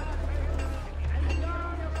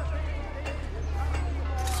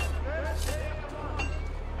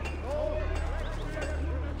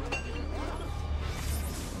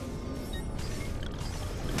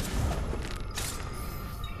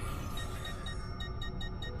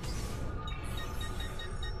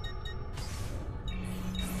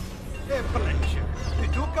 A pleasure.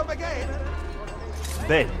 Did you come again?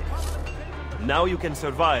 Ben, now you can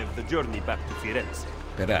survive the journey back to Firenze.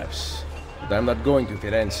 Perhaps. But I'm not going to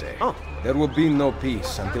Firenze. Oh. There will be no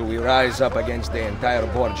peace until we rise up against the entire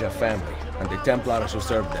Borgia family. and the Templars who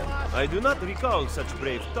served them. I do not recall such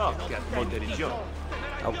brave talk at Monteriggion.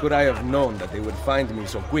 How could I have known that they would find me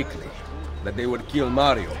so quickly? That they would kill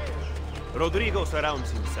Mario? Rodrigo surrounds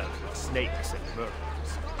himself with snakes and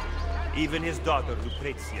murderers. Even his daughter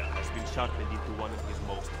Lucrezia has been sharpened into one of his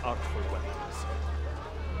most artful weapons.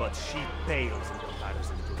 But she pales in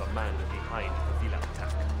comparison to the man behind the villa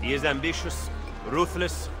attack. He is ambitious,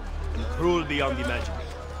 ruthless, and cruel beyond imagining.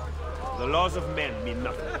 The laws of men mean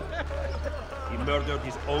nothing. He murdered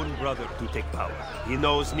his own brother to take power. He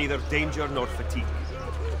knows neither danger nor fatigue.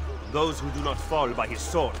 Those who do not fall by his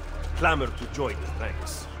sword clamor to join his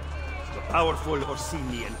ranks. The powerful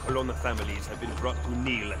Orsini and Colonna families have been brought to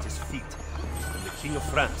kneel at his feet, and the King of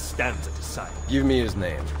France stands at his side. Give me his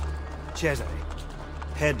name. Cesare,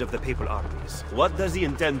 head of the papal armies. What does he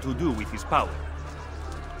intend to do with his power?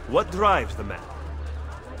 What drives the man?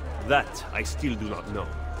 That I still do not know.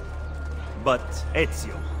 But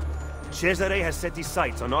Ezio, Cesare has set his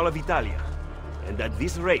sights on all of Italia, and at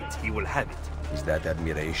this rate he will have it. Is that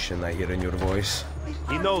admiration I hear in your voice?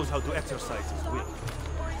 He knows how to exercise his will.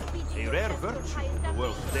 A rare virtue in the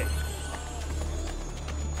world today.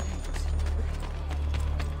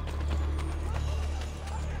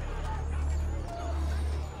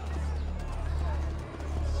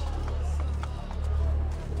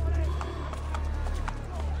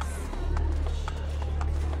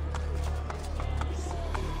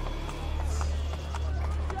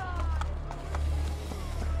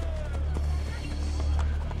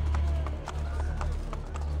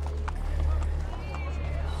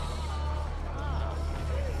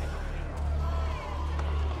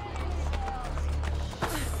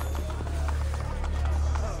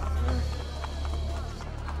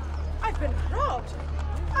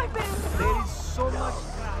 There is so much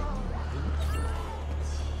crime.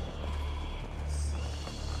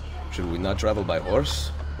 Should we not travel by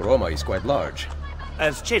horse? Roma is quite large.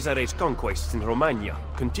 As Cesare's conquests in Romagna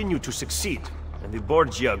continue to succeed, and the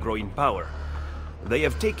Borgia grow in power, they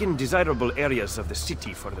have taken desirable areas of the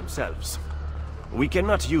city for themselves. We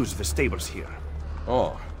cannot use the stables here.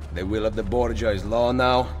 Oh, the will of the Borgia is law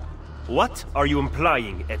now? What are you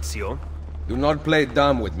implying, Ezio? Do not play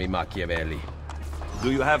dumb with me, Machiavelli.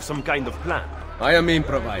 Do you have some kind of plan? I am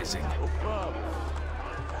improvising.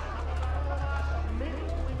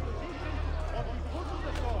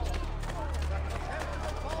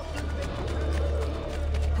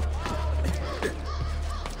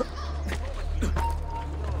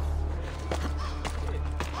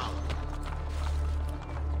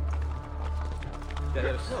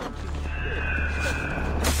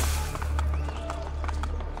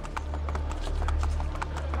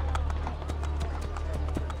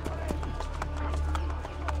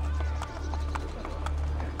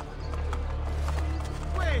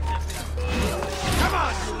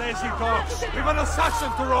 We've an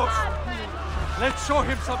assassin to roast! Let's show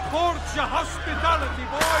him some Borgia hospitality,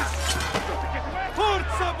 boys!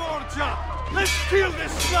 Forza, Borgia! Let's kill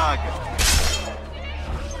this slug!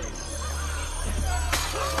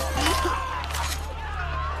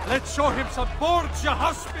 Let's show him some Borgia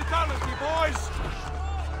hospitality, boys!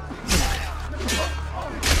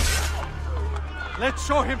 Let's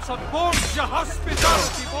show him some Borgia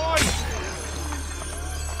hospitality, boys!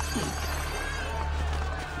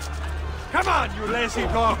 Come on, you lazy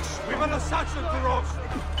dogs! We've an assassin to roast!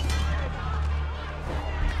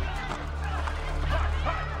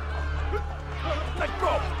 Let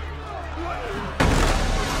go!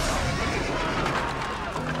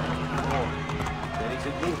 Oh, there is a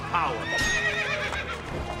new power.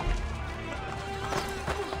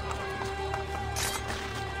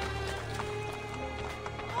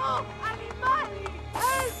 Oh, animali!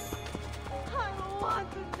 Help! I don't want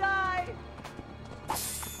to die!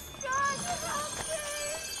 God, help me!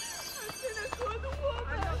 I've been a good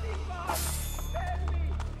woman! Help me!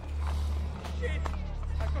 Shit!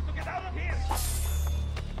 I've got to get out of here!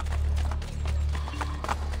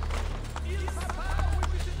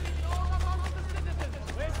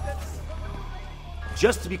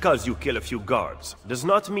 Just because you kill a few guards does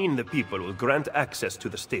not mean the people will grant access to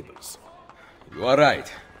the stables. You are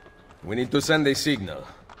right. We need to send a signal.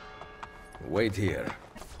 Wait here.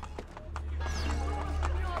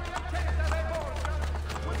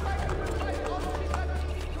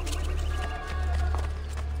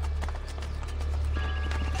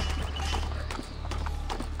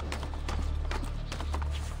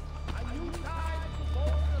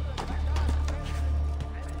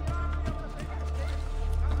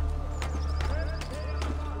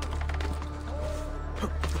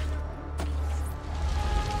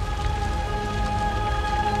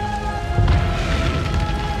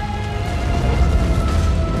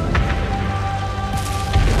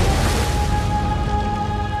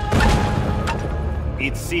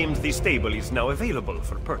 seems the stable is now available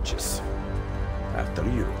for purchase. After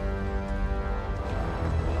you.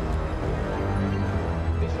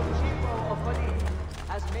 Bishop Chico of Bali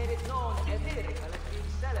has made it known a miracle is being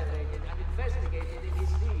celebrated and investigated in his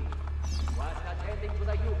see. While attending to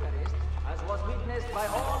the Eucharist, as was witnessed by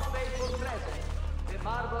all faithful present, the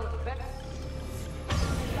marble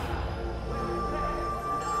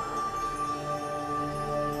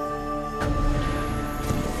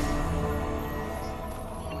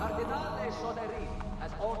Cardinale Soderin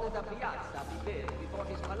has ordered a piazza be built before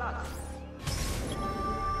his palazzo.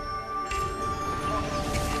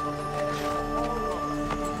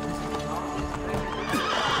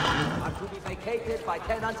 Are to be vacated by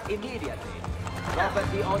tenants immediately.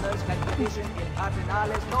 Property owners can petition in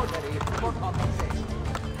Cardinale's notary for compensation.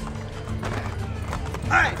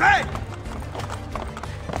 Hey! Hey!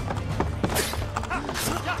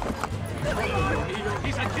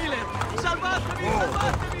 He's a killer! Salvatemi!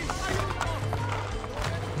 Salvatemi!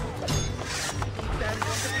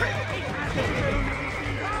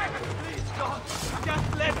 Please, God, just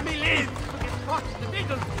let me live! Get caught in the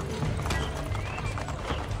middle!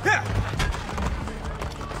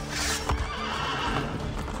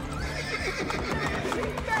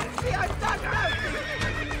 Mercy, I'm done mercy!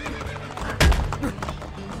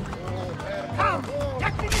 Come!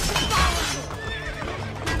 Get me this power!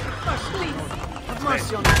 Please! Have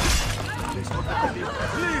mercy on me! Please, God,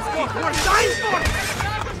 please, God, we're dying for it!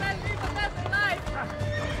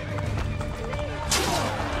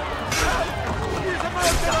 He's a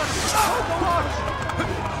murderer! Hold the watch!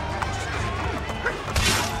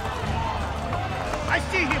 I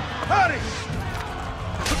see him! Hurry!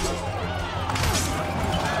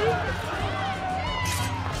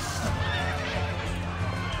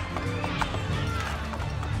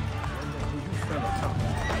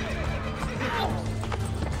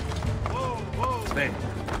 Stay.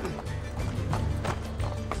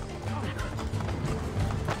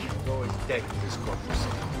 Go is dead in this corpus.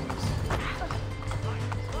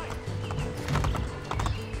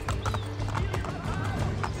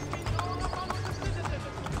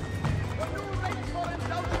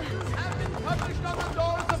 Published on the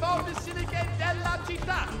doors of all the Syndicate della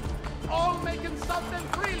Città. All may consult them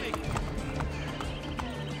freely.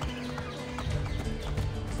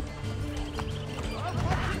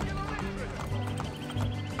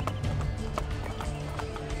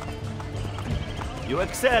 You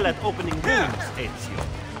excel at opening wounds, Ezio.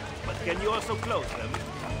 But can you also close them?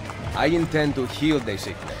 I intend to heal the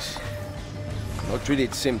sickness, not treat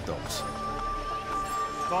its symptoms.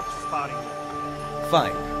 Stop sparring.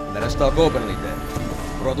 Fine, let us talk openly then.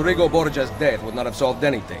 Rodrigo Borgia's death would not have solved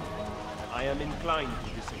anything. I am inclined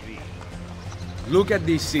to disagree. Look at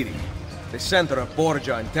this city, the center of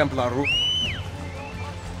Borgia and Templar rule.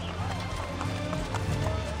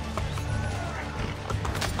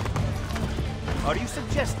 Are you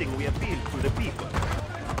suggesting we appeal to the people?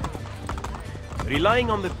 Relying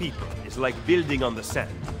on the people is like building on the sand.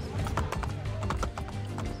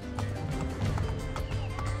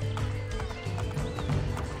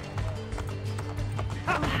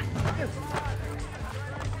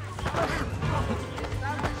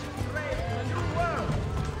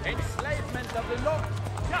 Enslavement of the law.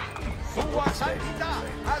 Sua Santità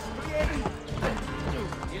has created.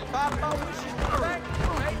 Il Papa wishes to thank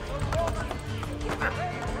faithful Roman.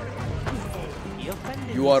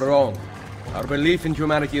 You are wrong. Our belief in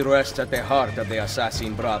humanity rests at the heart of the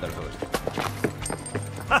assassin brotherhood.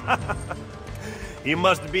 He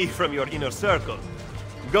must be from your inner circle.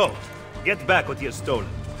 Go, get back what he has stolen.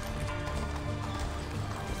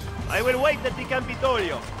 I will wait at the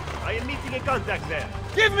Campitolio. I am meeting a contact there.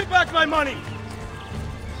 Give me back my money!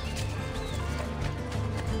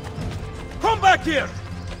 Come back here!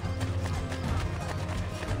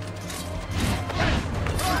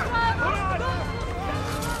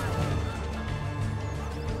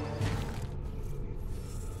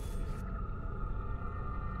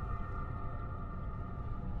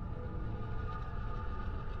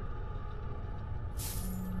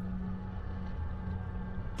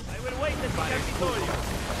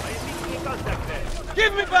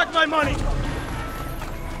 Give me back my money!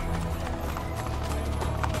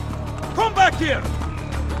 Come back here!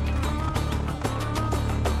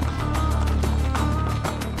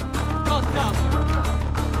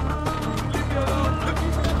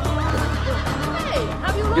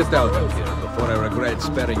 Get out of here before I regret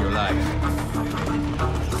sparing your life.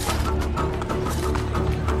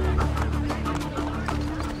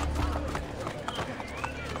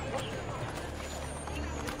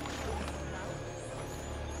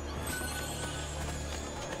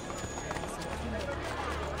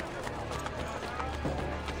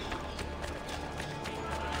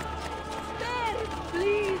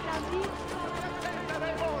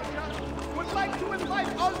 like to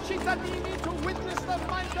invite all cittadini to witness the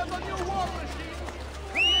might of the new war machine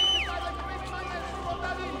created by the great maestro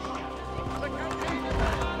da Vinci. The campaign in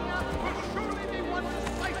Romagna will surely be won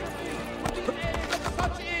decisively with the aid of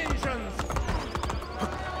such engines.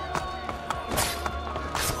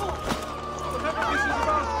 Whatever this is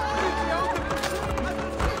about, leave me out of it.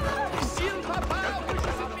 Il Papa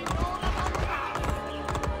wishes it be known among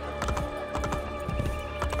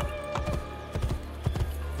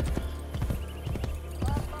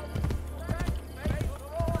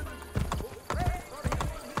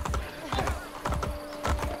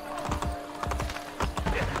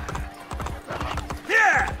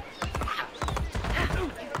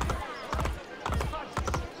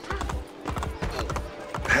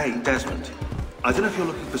Hey, Desmond. I don't know if you're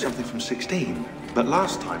looking for something from 16, but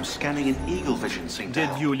last time scanning in Eagle Vision seemed to Did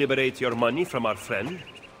help. you liberate your money from our friend?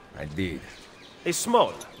 I did. A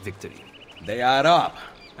small victory. They add up,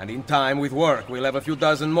 and in time, with work, we'll have a few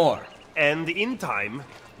dozen more. And in time,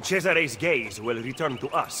 Cesare's gaze will return to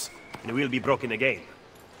us, and we'll be broken again.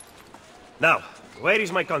 Now, where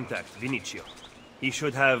is my contact, Vinicio? He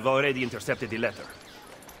should have already intercepted the letter.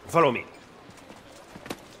 Follow me.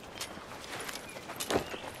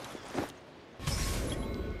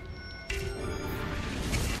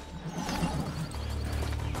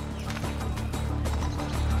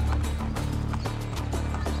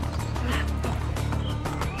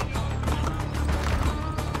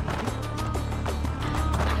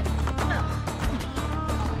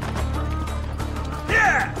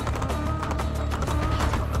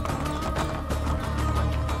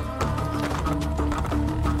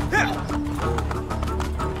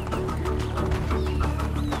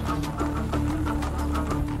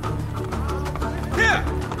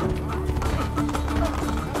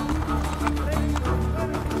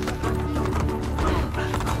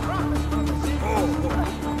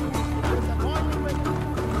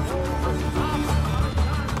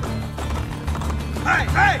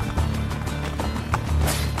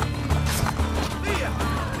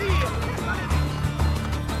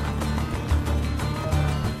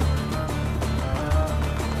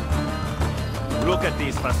 Look at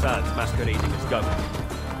these facades masquerading as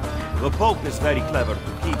government. The Pope is very clever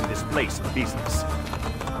to keep this place in business.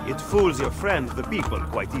 It fools your friend, the people,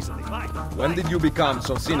 quite easily. When did you become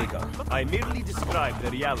so cynical? I merely describe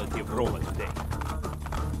the reality of Roma today.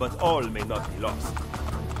 But all may not be lost.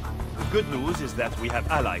 The good news is that we have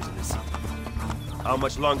allies in the city. How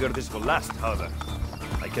much longer this will last, however,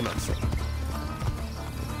 I cannot say.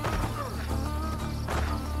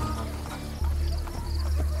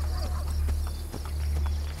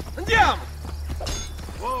 Andiamo!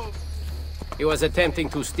 He was attempting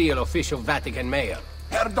to steal official Vatican mail.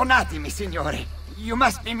 Perdonatemi, signore. You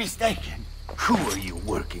must be mistaken. Who are you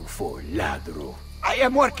working for, ladro? I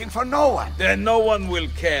am working for no one. Then no one will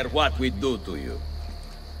care what we do to you.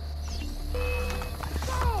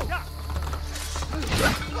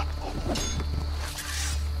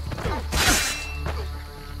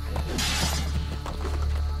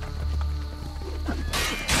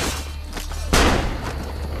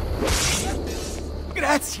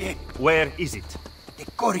 Grazie. Where is it? The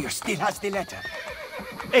courier still has the letter.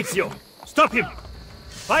 Ezio, stop him!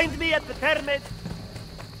 Find me at the Termed.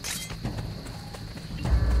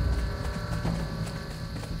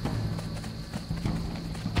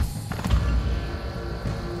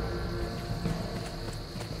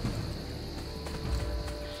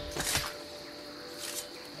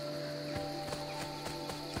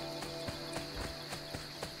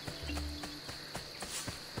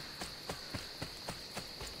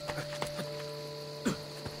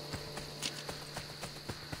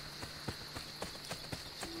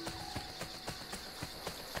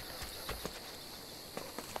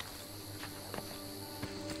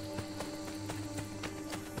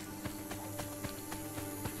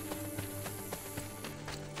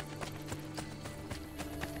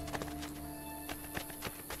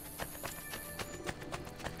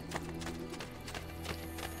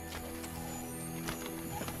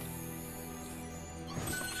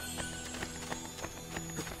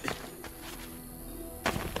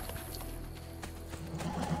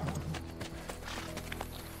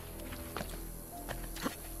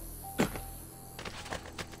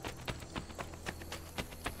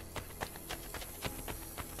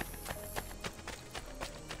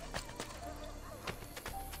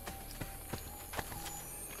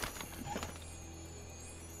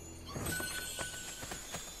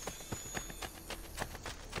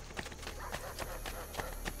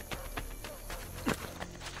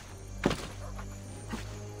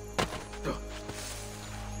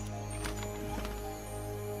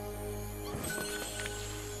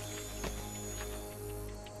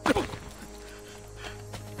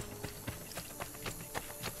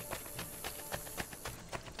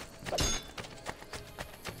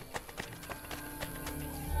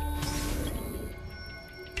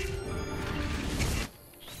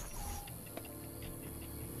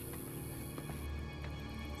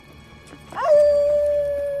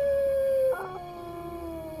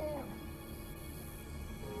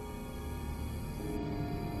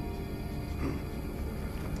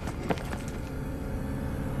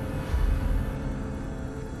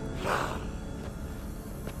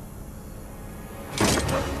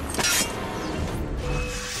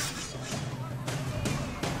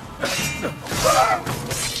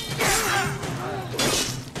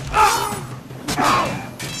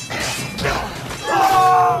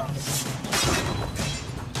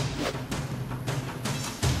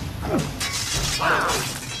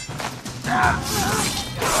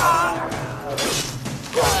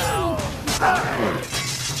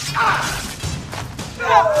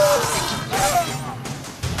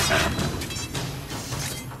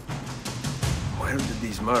 Where did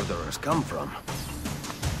these murderers come from?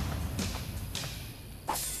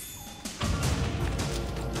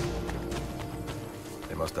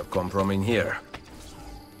 They must have come from in here.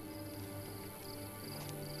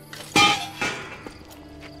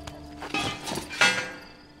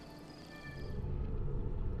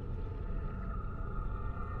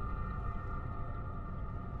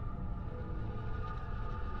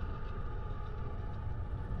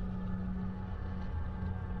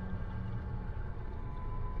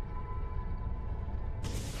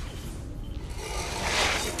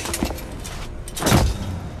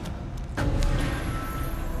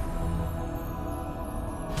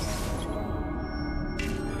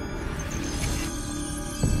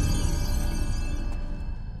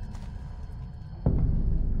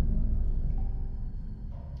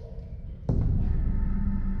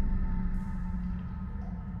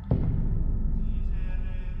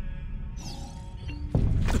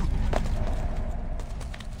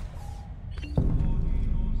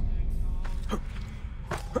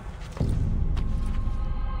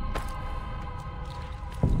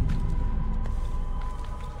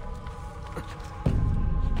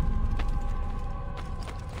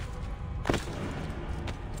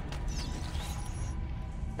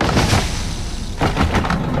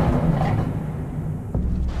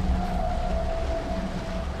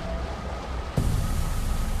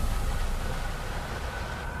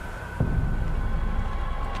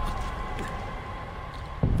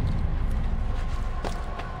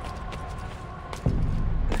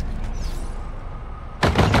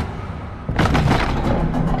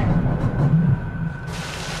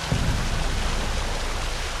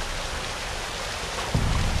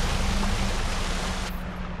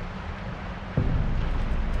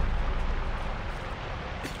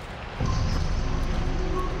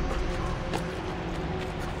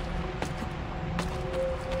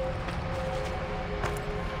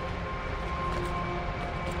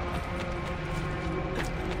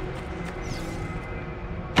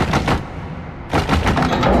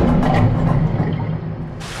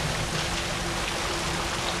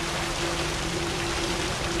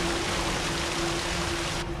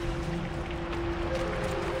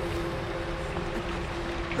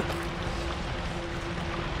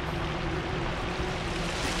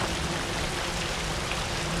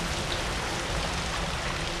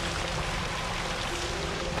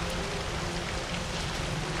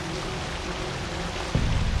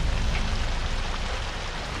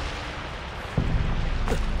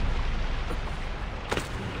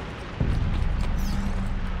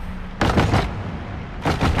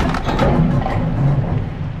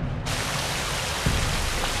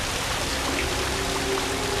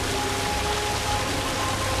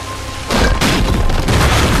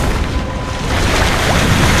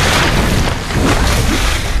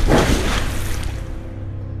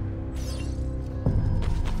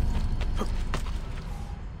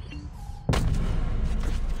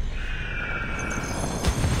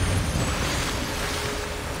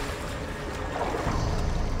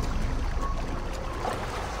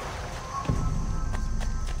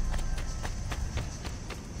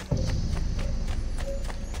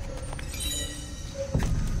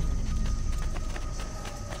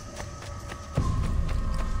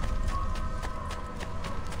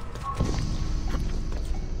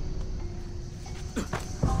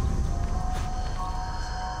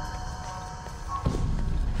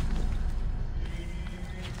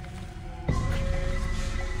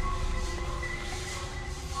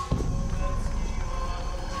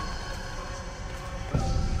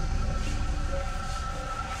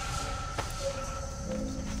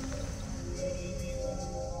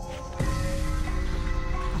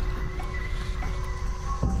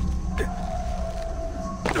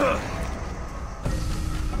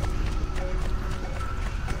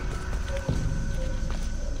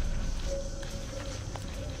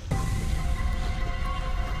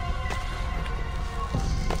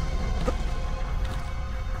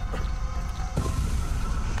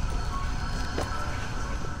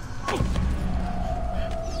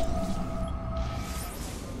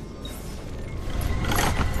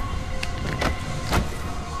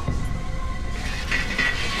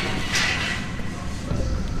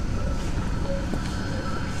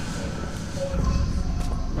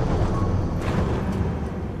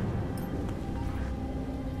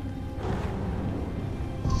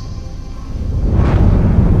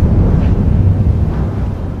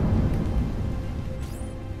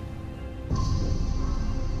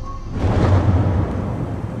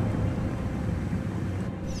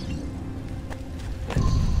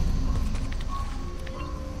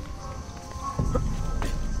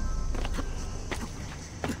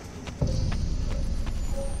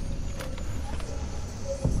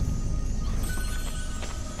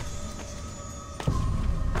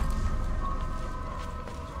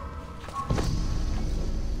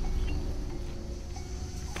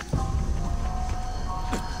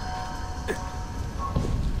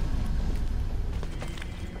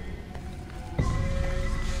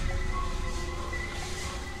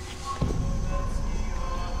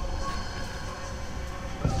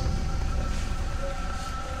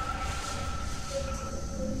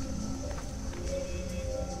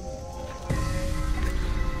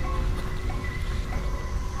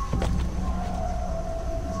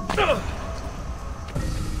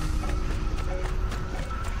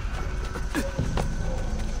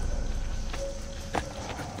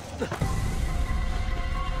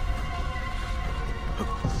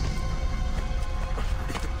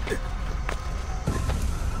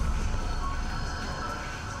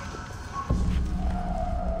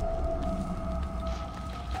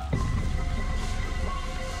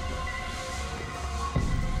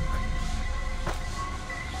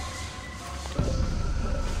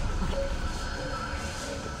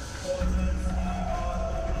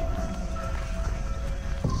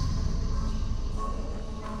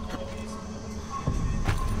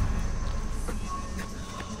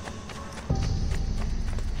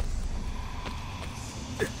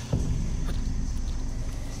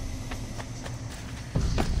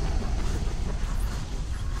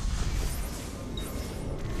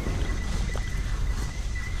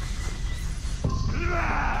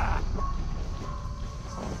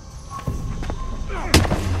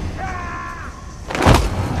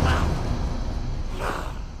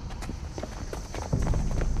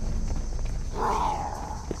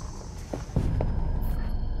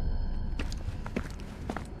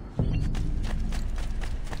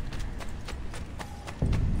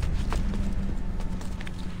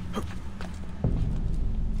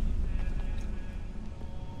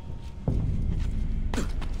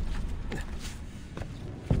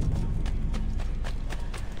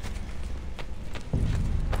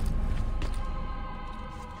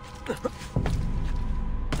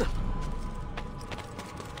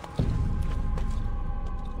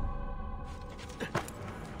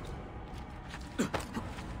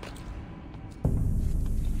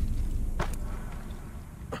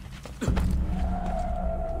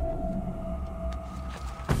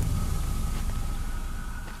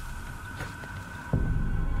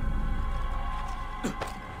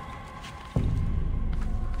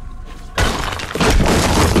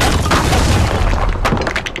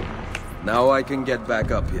 Now I can get back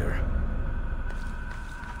up here.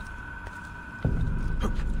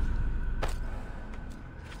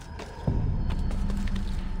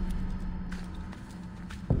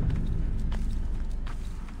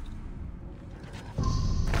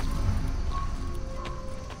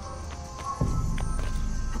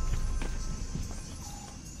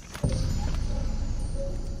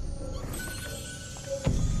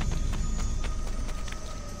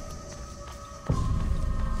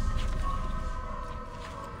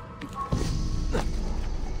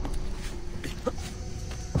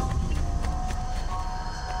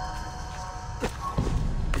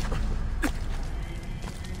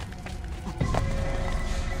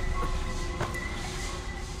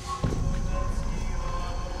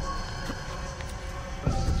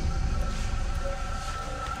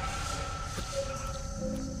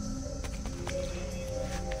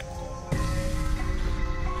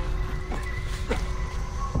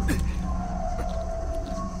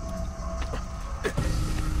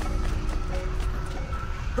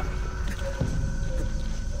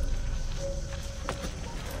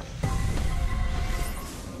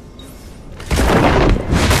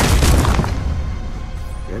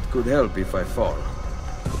 Could help if I fall.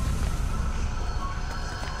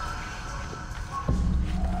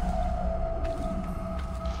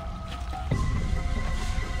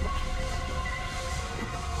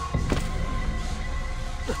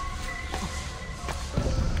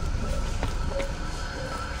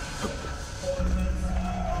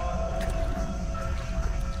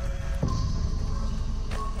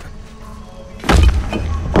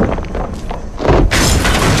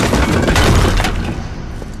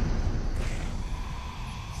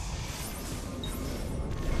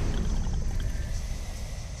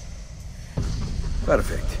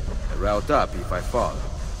 Perfect. A route up if I fall.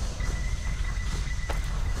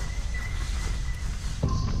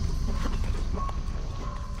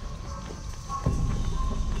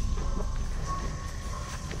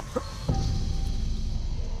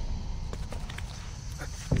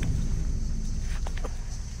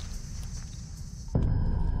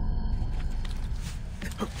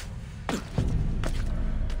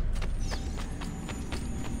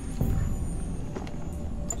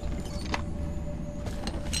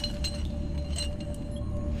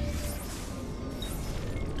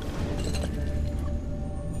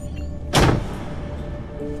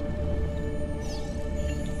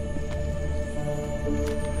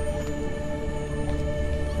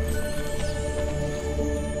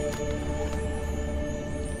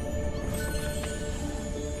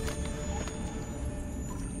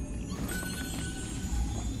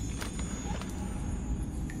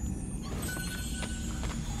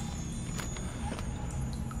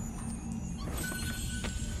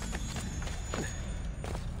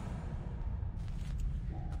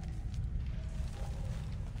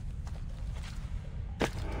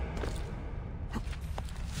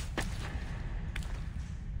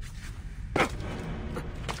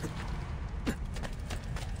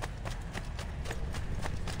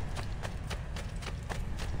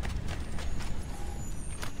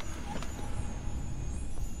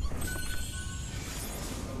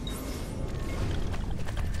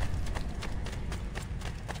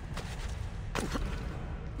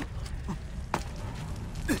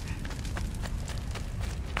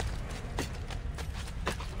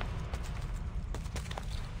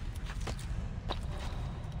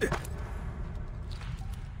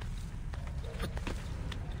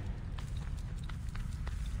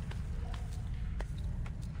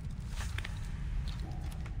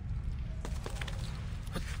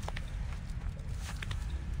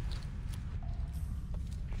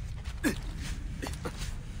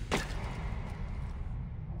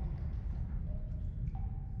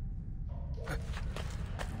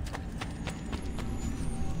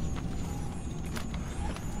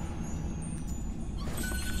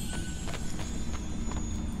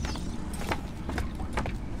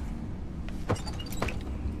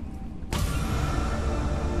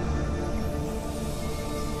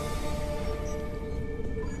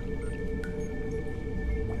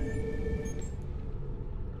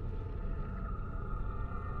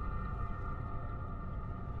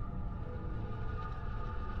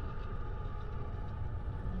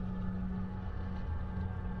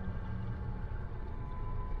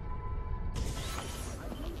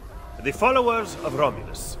 The followers of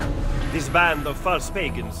Romulus. This band of false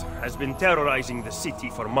pagans has been terrorizing the city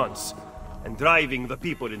for months and driving the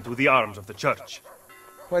people into the arms of the church.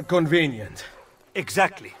 Quite convenient.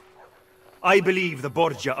 Exactly. I believe the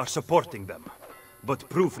Borgia are supporting them, but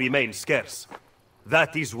proof remains scarce.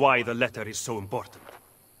 That is why the letter is so important.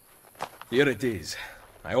 Here it is.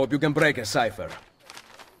 I hope you can break a cipher.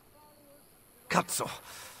 Cazzo!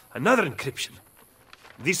 Another encryption.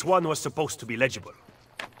 This one was supposed to be legible.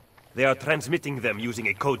 They are transmitting them using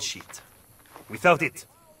a code sheet. Without it,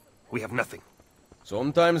 we have nothing.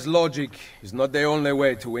 Sometimes logic is not the only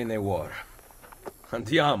way to win a war.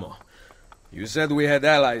 Andiamo. You said we had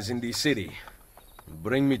allies in the city.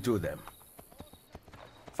 Bring me to them.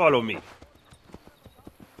 Follow me.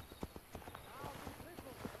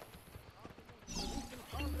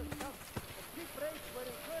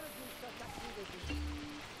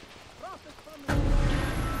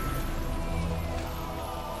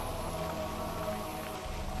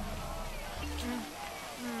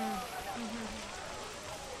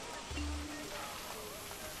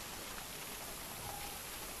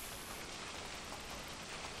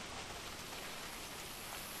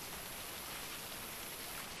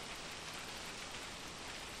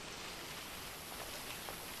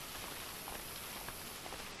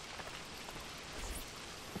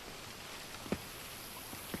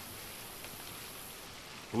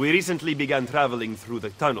 We recently began traveling through the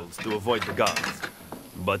tunnels to avoid the guards,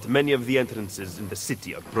 but many of the entrances in the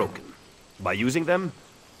city are broken. By using them,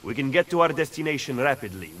 we can get to our destination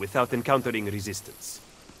rapidly without encountering resistance.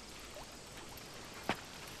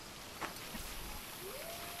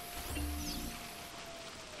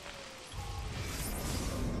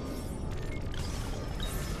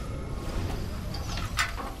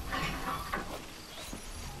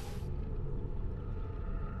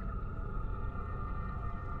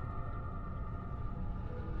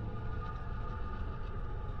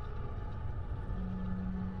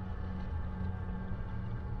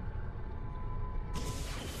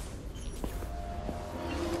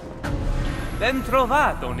 Ben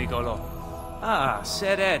trovato, Nicolò. Ah,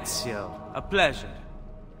 Ser Ezio. A pleasure.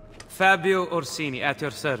 Fabio Orsini, at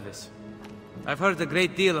your service. I've heard a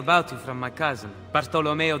great deal about you from my cousin,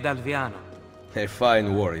 Bartolomeo d'Alviano. A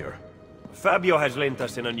fine warrior. Fabio has lent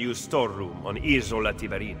us an unused storeroom on Isola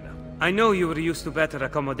Tiberina. I know you were used to better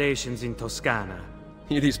accommodations in Toscana.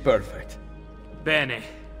 It is perfect. Bene.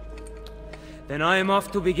 Then I am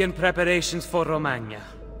off to begin preparations for Romagna.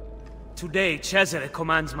 Today, Cesare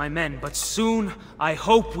commands my men, but soon, I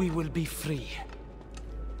hope we will be free.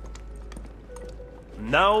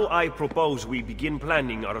 Now I propose we begin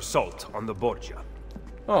planning our assault on the Borgia.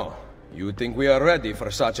 Oh, you think we are ready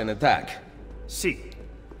for such an attack? Si.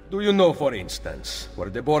 Do you know, for instance,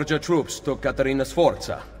 where the Borgia troops took Caterina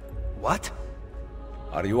Sforza? What?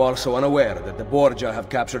 Are you also unaware that the Borgia have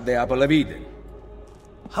captured the Apple of Eden?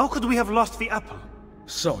 How could we have lost the apple?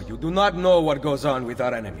 So, you do not know what goes on with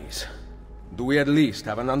our enemies. Do we at least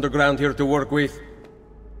have an underground here to work with?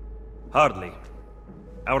 Hardly.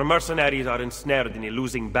 Our mercenaries are ensnared in a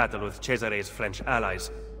losing battle with Cesare's French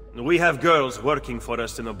allies. We have girls working for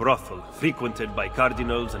us in a brothel, frequented by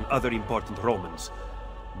cardinals and other important Romans.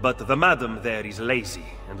 But the madam there is lazy,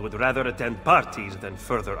 and would rather attend parties than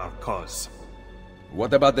further our cause.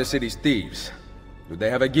 What about the city's thieves? Do they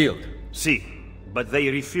have a guild? Si, but they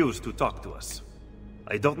refuse to talk to us.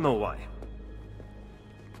 I don't know why.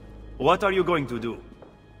 What are you going to do?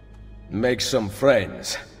 Make some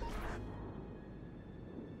friends.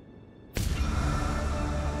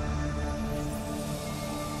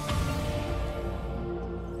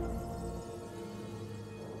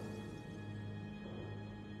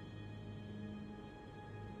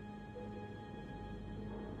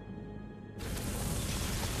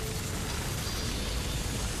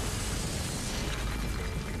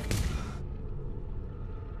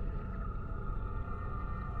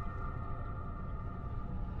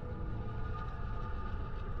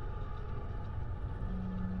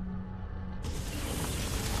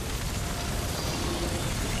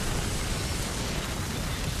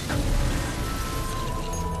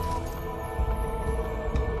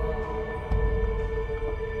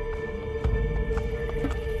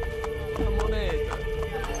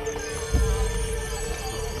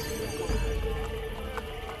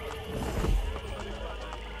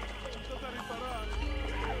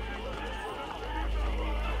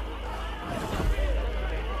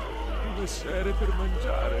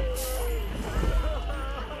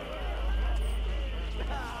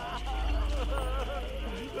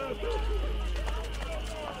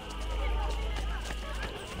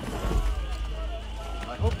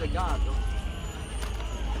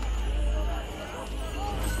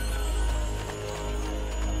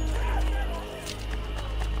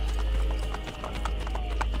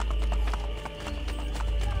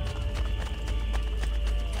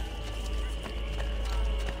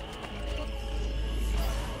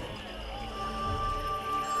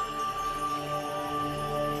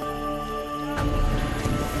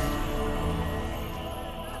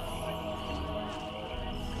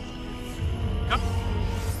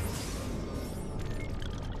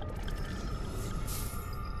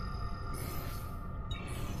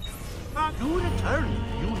 Do return.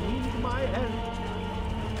 You need my help.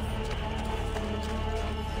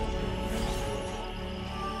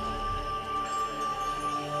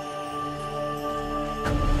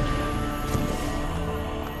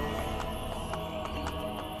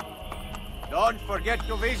 Don't forget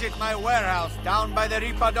to visit my warehouse down by the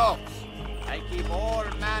Ripa docks. I keep all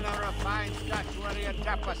manner of fine statuary and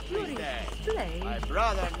tapestries there. My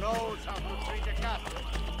brother knows how to treat a customer.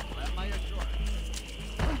 Am I assured?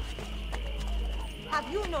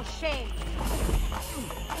 Have you no shame?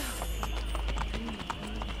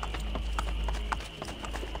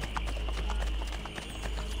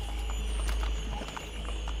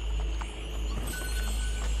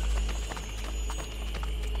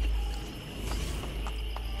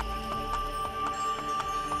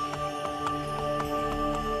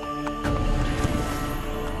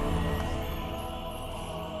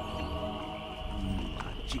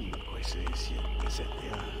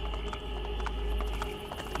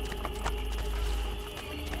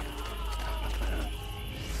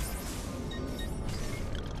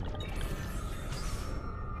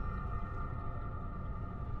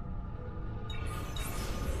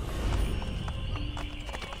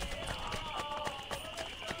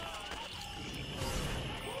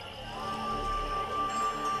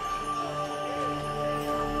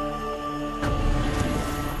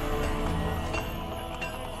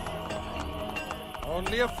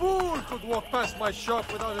 Only a fool could walk past my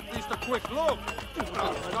shop without at least a quick look.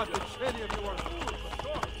 Not that any of you are fools, of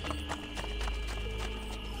course.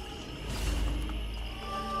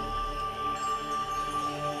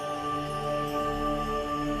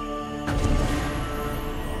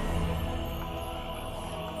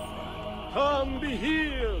 Come be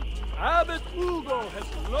healed. Abbot Ugo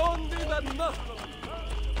has long been enough.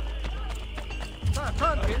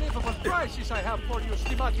 Unbelievable prices I have for you,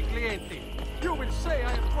 stimati clienti. You will say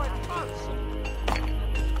I am quite handsome.